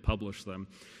was able to publish them.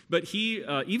 But he,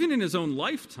 even in his own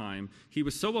lifetime, he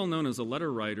was so well known as a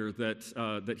letter writer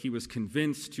that he was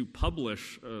convinced to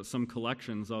publish some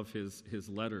collections of his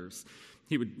letters.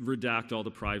 He would redact all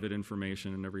the private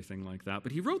information and everything like that.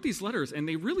 But he wrote these letters, and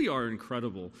they really are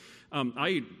incredible.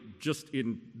 I just,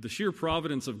 in the sheer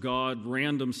providence of God,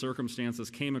 random circumstances,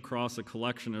 came across a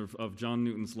collection of John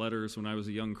Newton's letters when I was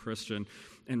a young Christian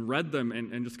and read them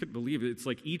and just couldn't believe it. It's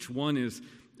like each one is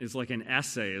like an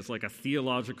essay, is like a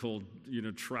theological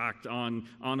tract on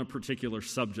a particular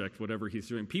subject, whatever he's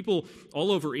doing. People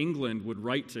all over England would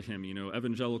write to him,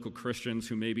 evangelical Christians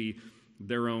who maybe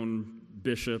their own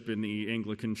bishop in the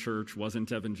Anglican Church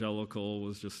wasn't evangelical,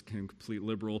 was just complete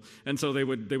liberal. And so they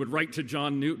would write to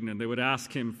John Newton and they would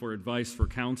ask him for advice, for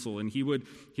counsel, and he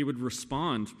would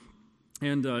respond.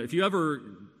 And if you ever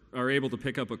are able to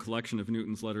pick up a collection of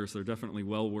Newton's letters, they're definitely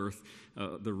well worth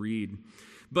the read.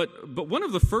 But one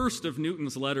of the first of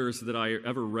Newton's letters that I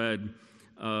ever read,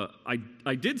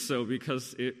 I did so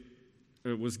because it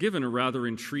was given a rather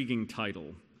intriguing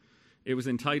title. It was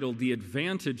entitled The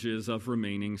Advantages of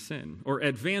Remaining Sin, or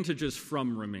Advantages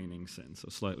from Remaining Sin, so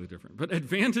slightly different. But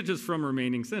Advantages from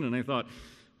Remaining Sin, and I thought,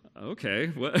 okay,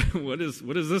 what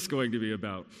is this going to be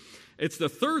about? It's the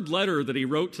third letter that he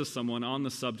wrote to someone on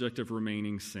the subject of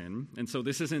remaining sin, and so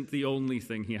this isn't the only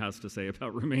thing he has to say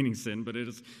about remaining sin, but it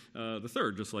is the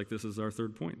third, just like this is our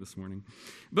third point this morning.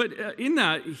 But in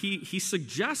that, he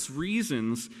suggests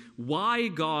reasons why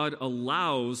God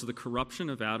allows the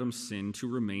corruption of Adam's sin to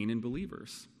remain in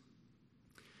believers.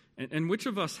 And which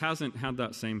of us hasn't had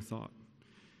that same thought?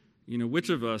 Which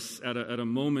of us, at a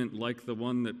moment like the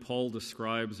one that Paul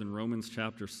describes in Romans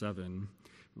chapter 7,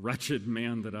 wretched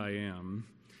man that I am,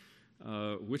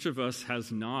 which of us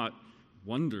has not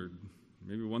wondered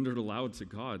aloud to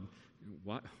God,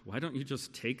 why don't you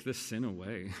just take this sin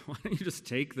away? Why don't you just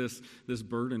take this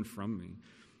burden from me?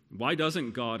 Why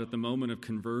doesn't God at the moment of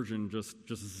conversion just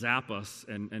zap us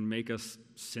and make us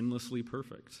sinlessly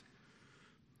perfect?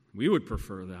 We would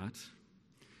prefer that.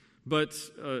 But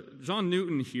John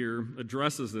Newton here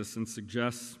addresses this and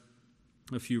suggests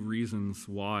a few reasons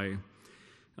why.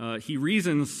 He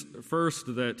reasons first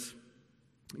that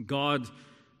God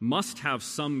must have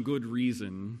some good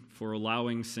reason for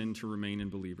allowing sin to remain in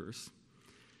believers.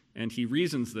 And he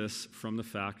reasons this from the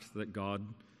fact that God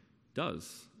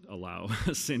does allow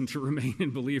sin to remain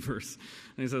in believers.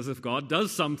 And he says if God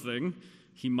does something,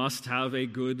 he must have a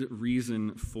good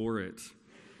reason for it.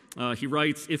 He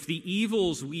writes, if the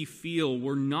evils we feel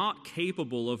were not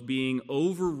capable of being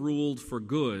overruled for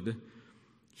good,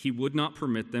 he would not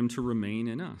permit them to remain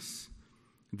in us.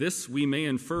 This we may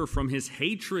infer from his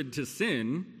hatred to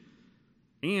sin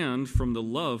and from the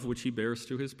love which he bears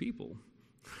to his people.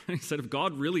 He said if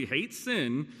God really hates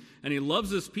sin and he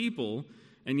loves his people,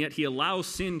 and yet he allows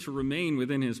sin to remain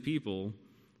within his people,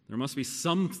 there must be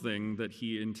something that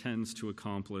he intends to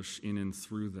accomplish in and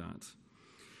through that.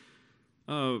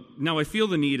 Now, I feel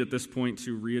the need at this point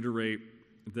to reiterate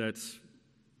that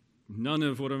none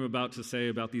of what I'm about to say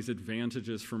about these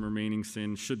advantages from remaining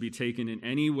sin should be taken in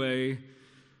any way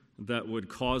that would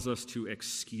cause us to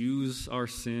excuse our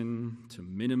sin, to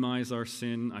minimize our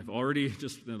sin. I've already,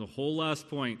 just the whole last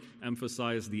point,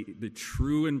 emphasized the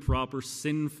true and proper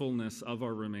sinfulness of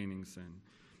our remaining sin.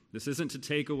 This isn't to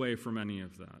take away from any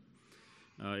of that.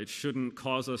 It shouldn't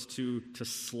cause us to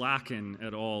slacken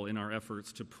at all in our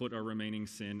efforts to put our remaining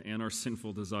sin and our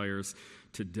sinful desires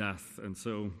to death. And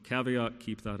so, caveat,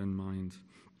 keep that in mind.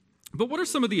 But what are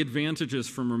some of the advantages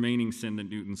from remaining sin that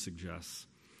Newton suggests?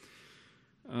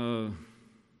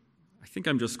 I think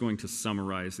I'm just going to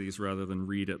summarize these rather than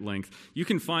read at length. You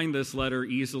can find this letter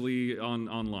easily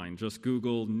online. Just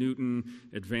Google Newton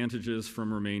advantages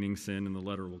from remaining sin, and the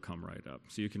letter will come right up.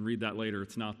 So you can read that later.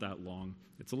 It's not that long.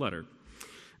 It's a letter.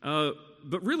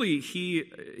 But really,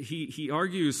 he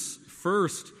argues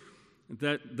first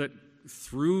that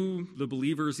through the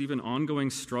believer's even ongoing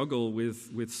struggle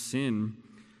with sin,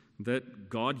 that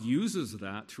God uses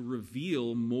that to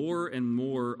reveal more and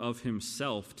more of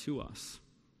himself to us.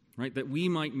 Right, that we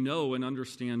might know and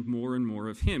understand more and more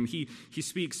of him. He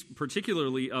speaks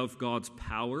particularly of God's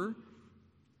power,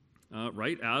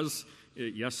 right, as,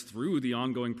 yes, through the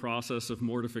ongoing process of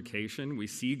mortification, we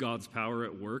see God's power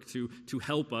at work to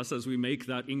help us as we make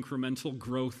that incremental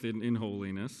growth in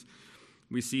holiness.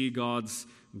 We see God's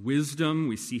wisdom,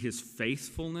 we see his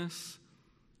faithfulness,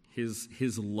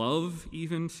 his love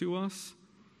even to us.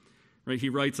 Right, he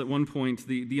writes at one point,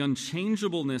 the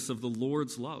unchangeableness of the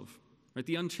Lord's love. Right,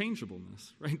 the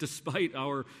unchangeableness, right? Despite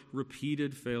our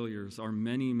repeated failures, our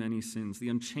many, many sins, the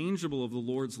unchangeable of the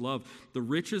Lord's love, the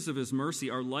riches of his mercy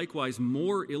are likewise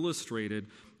more illustrated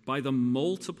by the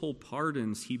multiple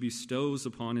pardons he bestows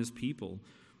upon his people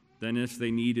than if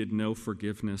they needed no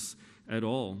forgiveness at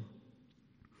all.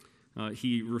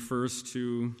 He refers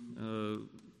to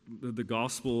the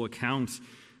gospel account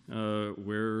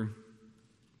where,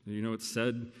 it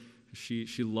said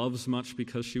she loves much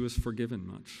because she was forgiven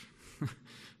much.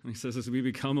 And he says, as we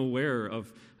become aware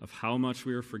of how much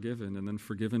we are forgiven, and then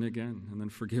forgiven again, and then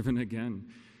forgiven again,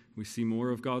 we see more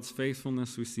of God's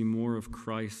faithfulness, we see more of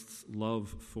Christ's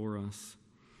love for us.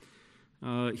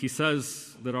 He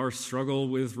says that our struggle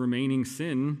with remaining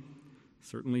sin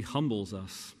certainly humbles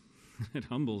us. It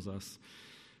humbles us.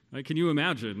 Right? Can you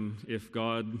imagine if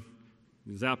God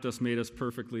zapped us, made us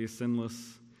perfectly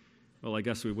sinless? Well, I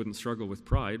guess we wouldn't struggle with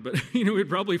pride, but we'd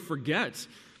probably forget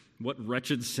what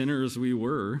wretched sinners we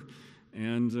were,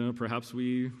 and perhaps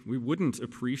we wouldn't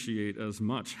appreciate as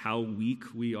much how weak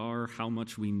we are, how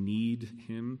much we need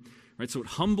him. Right? So it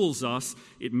humbles us,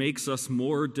 it makes us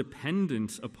more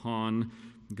dependent upon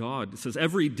God. It says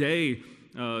every day,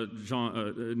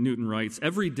 Newton writes,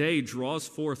 every day draws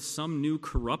forth some new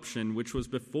corruption which was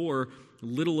before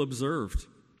little observed,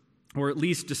 or at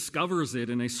least discovers it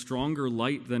in a stronger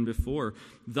light than before.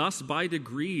 Thus, by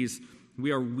degrees,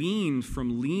 we are weaned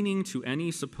from leaning to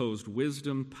any supposed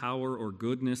wisdom, power, or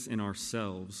goodness in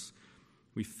ourselves.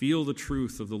 We feel the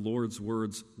truth of the Lord's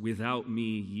words, without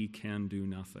me ye can do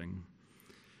nothing.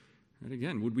 And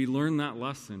again, would we learn that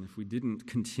lesson if we didn't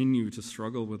continue to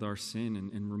struggle with our sin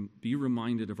and be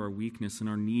reminded of our weakness and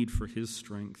our need for his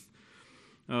strength?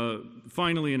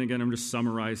 Finally, and again, I'm just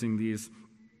summarizing these,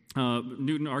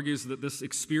 Newton argues that this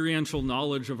experiential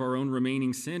knowledge of our own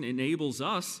remaining sin enables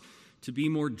us to be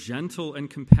more gentle and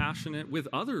compassionate with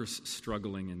others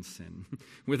struggling in sin,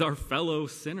 with our fellow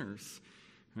sinners.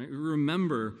 Right? We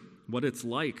remember what it's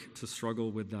like to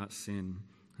struggle with that sin,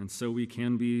 and so we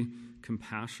can be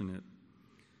compassionate.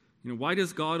 Why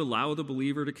does God allow the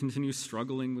believer to continue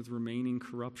struggling with remaining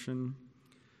corruption?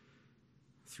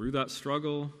 Through that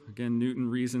struggle, again, Newton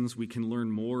reasons we can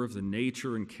learn more of the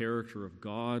nature and character of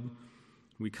God.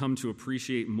 We come to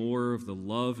appreciate more of the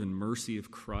love and mercy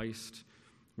of Christ.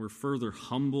 We're further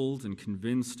humbled and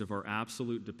convinced of our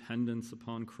absolute dependence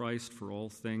upon Christ for all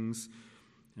things,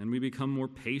 and we become more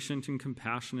patient and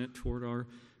compassionate toward our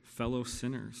fellow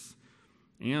sinners.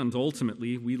 And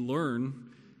ultimately, we learn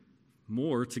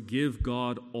more to give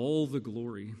God all the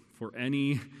glory for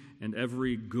any and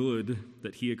every good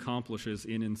that he accomplishes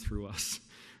in and through us,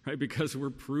 right? Because we're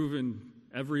proven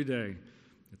every day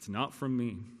it's not from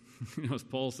me. As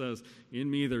Paul says,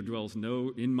 in me there dwells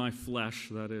in my flesh,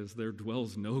 that is, there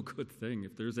dwells no good thing.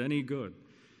 If there's any good,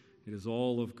 it is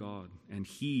all of God, and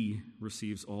he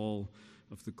receives all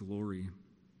of the glory.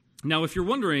 Now, if you're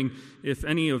wondering if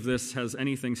any of this has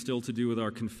anything still to do with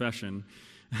our confession,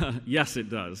 yes,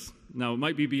 it does. Now, it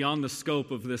might be beyond the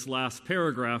scope of this last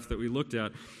paragraph that we looked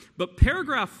at, but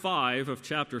paragraph 5 of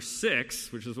chapter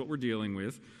 6, which is what we're dealing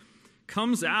with,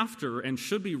 comes after and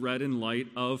should be read in light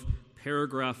of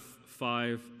paragraph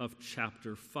 5 of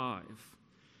chapter 5.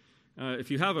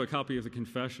 If you have a copy of the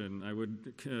confession, I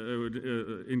would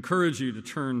encourage you to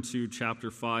turn to chapter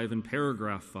 5 and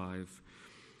paragraph 5.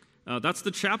 That's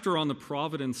the chapter on the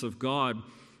providence of God,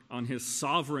 on his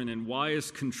sovereign and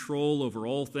wise control over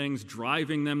all things,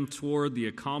 driving them toward the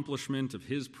accomplishment of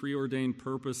his preordained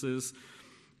purposes.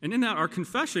 And in that, our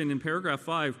confession in paragraph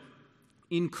 5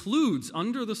 includes,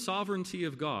 under the sovereignty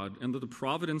of God and the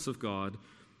providence of God,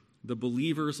 the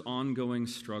believer's ongoing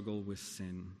struggle with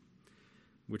sin,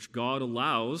 which God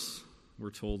allows,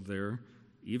 we're told there,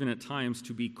 even at times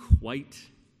to be quite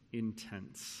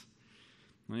intense.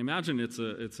 I imagine it's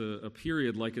a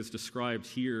period like is described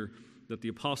here that the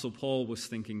Apostle Paul was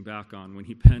thinking back on when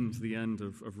he penned the end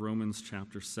of Romans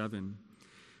chapter 7.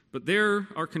 But there,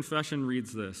 our confession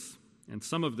reads this, and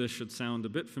some of this should sound a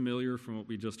bit familiar from what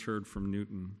we just heard from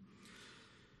Newton.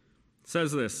 It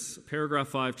says this, paragraph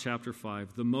 5, chapter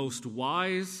 5, the most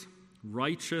wise,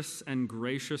 righteous, and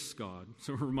gracious God.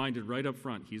 So we're reminded right up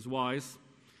front, he's wise,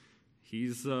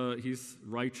 he's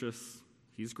righteous,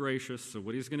 he's gracious. So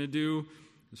what he's going to do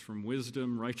is from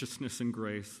wisdom, righteousness, and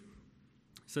grace.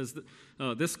 It says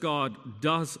that this God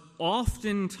does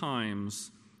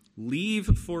oftentimes leave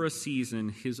for a season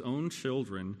his own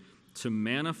children to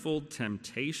manifold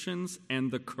temptations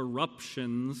and the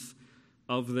corruptions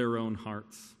of their own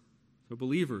hearts. So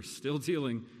believers still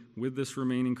dealing with this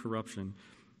remaining corruption.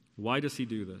 Why does he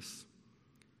do this?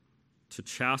 To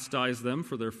chastise them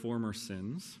for their former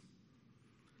sins,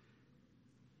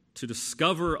 to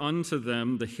discover unto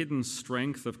them the hidden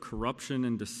strength of corruption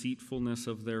and deceitfulness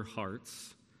of their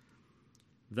hearts,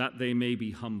 that they may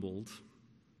be humbled,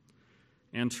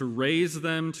 and to raise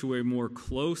them to a more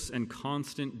close and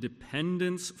constant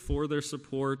dependence for their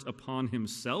support upon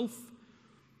himself,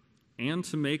 and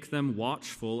to make them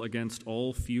watchful against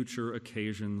all future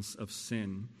occasions of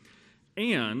sin,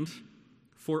 and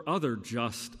for other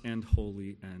just and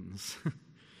holy ends.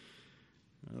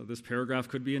 This paragraph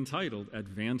could be entitled,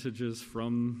 Advantages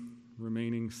from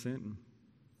Remaining Sin.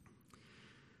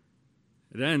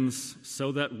 It ends,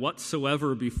 so that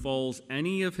whatsoever befalls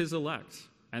any of his elect,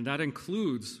 and that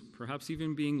includes perhaps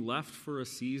even being left for a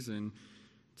season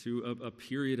to a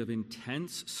period of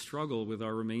intense struggle with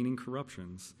our remaining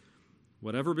corruptions,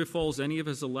 whatever befalls any of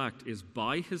his elect is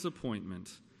by his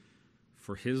appointment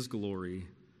for his glory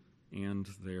and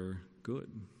their good.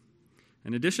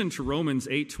 In addition to Romans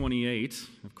 8:28,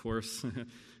 of course,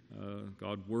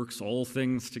 God works all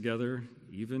things together,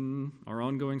 even our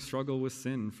ongoing struggle with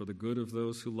sin, for the good of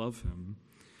those who love him.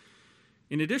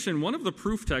 In addition, one of the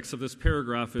proof texts of this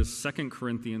paragraph is 2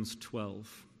 Corinthians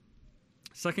 12.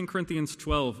 2 Corinthians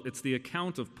 12, it's the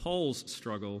account of Paul's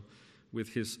struggle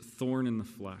with his thorn in the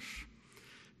flesh.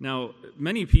 Now,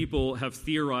 many people have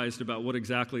theorized about what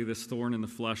exactly this thorn in the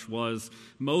flesh was.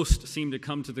 Most seem to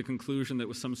come to the conclusion that it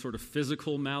was some sort of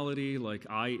physical malady, like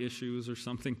eye issues or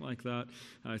something like that.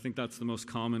 I think that's the most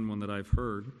common one that I've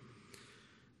heard.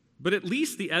 But at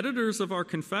least the editors of our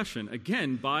confession,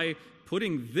 again, by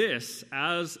putting this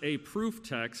as a proof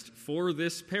text for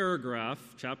this paragraph,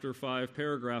 chapter 5,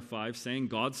 paragraph 5, saying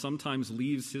God sometimes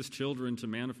leaves his children to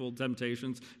manifold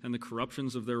temptations and the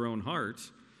corruptions of their own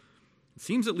hearts, it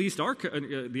seems at least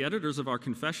the editors of our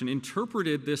confession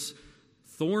interpreted this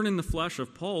thorn in the flesh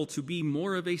of Paul to be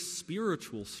more of a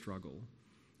spiritual struggle,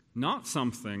 not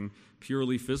something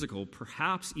purely physical,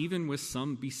 perhaps even with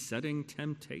some besetting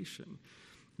temptation.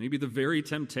 Maybe the very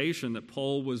temptation that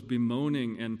Paul was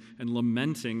bemoaning and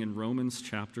lamenting in Romans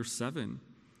chapter 7.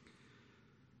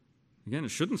 Again, it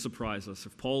shouldn't surprise us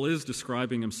if Paul is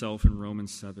describing himself in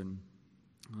Romans 7.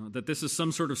 That this is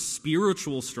some sort of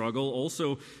spiritual struggle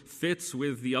also fits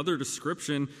with the other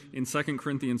description in 2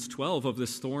 Corinthians 12 of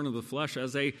this thorn of the flesh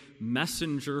as a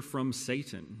messenger from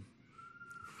Satan.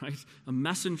 Right? A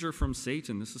messenger from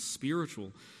Satan. This is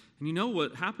spiritual. And you know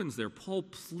what happens there? Paul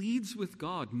pleads with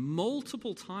God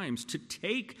multiple times to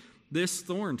take this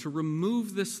thorn, to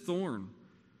remove this thorn.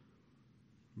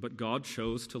 But God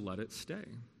chose to let it stay.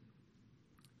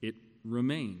 It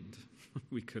remained,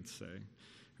 we could say.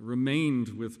 Remained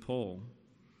with Paul.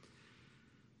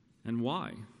 And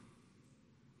why?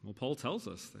 Well, Paul tells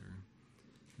us there.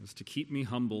 It was to keep me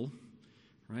humble,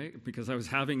 right? Because I was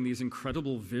having these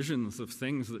incredible visions of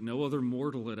things that no other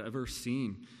mortal had ever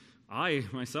seen. I,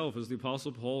 myself, as the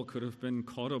Apostle Paul, could have been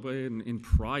caught up in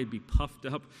pride, be puffed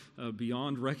up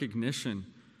beyond recognition.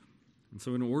 And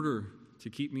so in order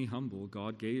to keep me humble,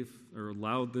 God gave or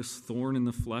allowed this thorn in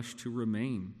the flesh to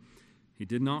remain. He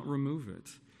did not remove it.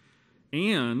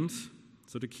 And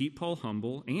so to keep Paul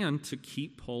humble and to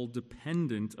keep Paul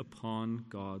dependent upon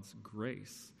God's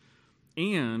grace.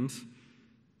 And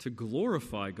to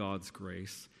glorify God's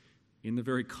grace in the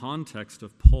very context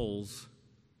of Paul's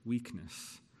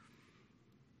weakness.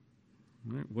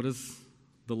 Right? What is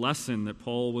the lesson that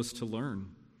Paul was to learn?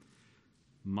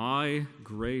 My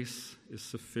grace is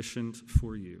sufficient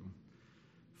for you,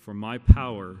 for my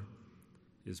power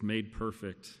is made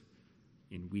perfect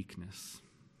in weakness.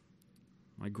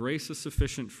 My grace is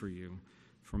sufficient for you,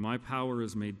 for my power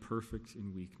is made perfect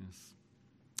in weakness.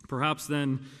 Perhaps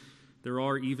then there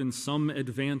are even some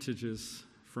advantages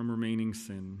from remaining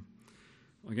sin.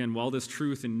 Again, while this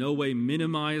truth in no way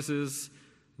minimizes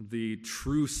the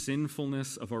true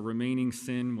sinfulness of our remaining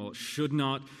sin, while it should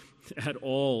not at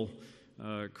all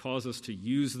cause us to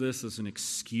use this as an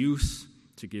excuse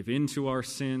to give in to our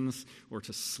sins or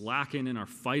to slacken in our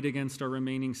fight against our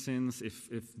remaining sins, if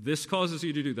this causes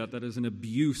you to do that, that is an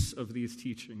abuse of these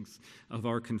teachings of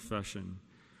our confession.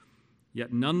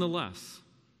 Yet nonetheless,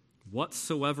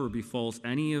 whatsoever befalls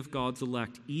any of God's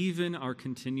elect, even our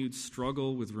continued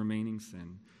struggle with remaining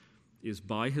sin, is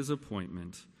by his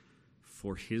appointment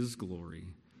for his glory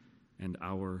and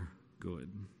our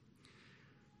good.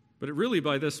 But it really,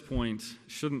 by this point,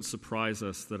 shouldn't surprise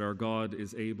us that our God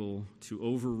is able to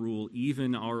overrule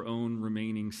even our own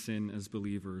remaining sin as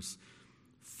believers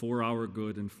for our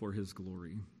good and for his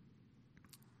glory.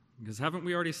 Because haven't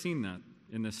we already seen that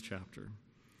in this chapter?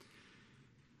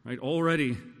 Right?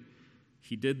 Already,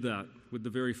 he did that with the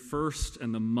very first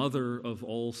and the mother of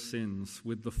all sins,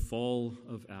 with the fall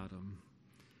of Adam.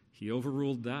 He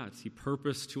overruled that. He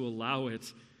purposed to allow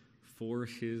it for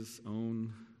his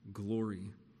own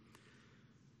glory.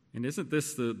 And isn't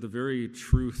this the very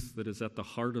truth that is at the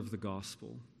heart of the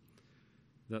gospel?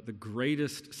 That the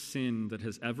greatest sin that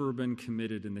has ever been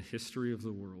committed in the history of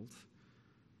the world,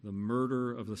 the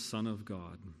murder of the Son of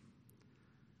God,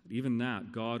 even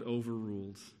that God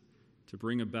overruled to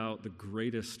bring about the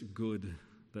greatest good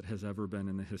that has ever been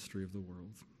in the history of the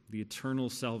world, the eternal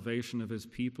salvation of his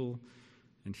people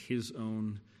and his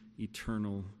own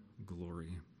eternal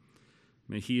glory.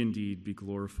 May he indeed be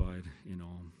glorified in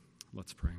all. Let's pray.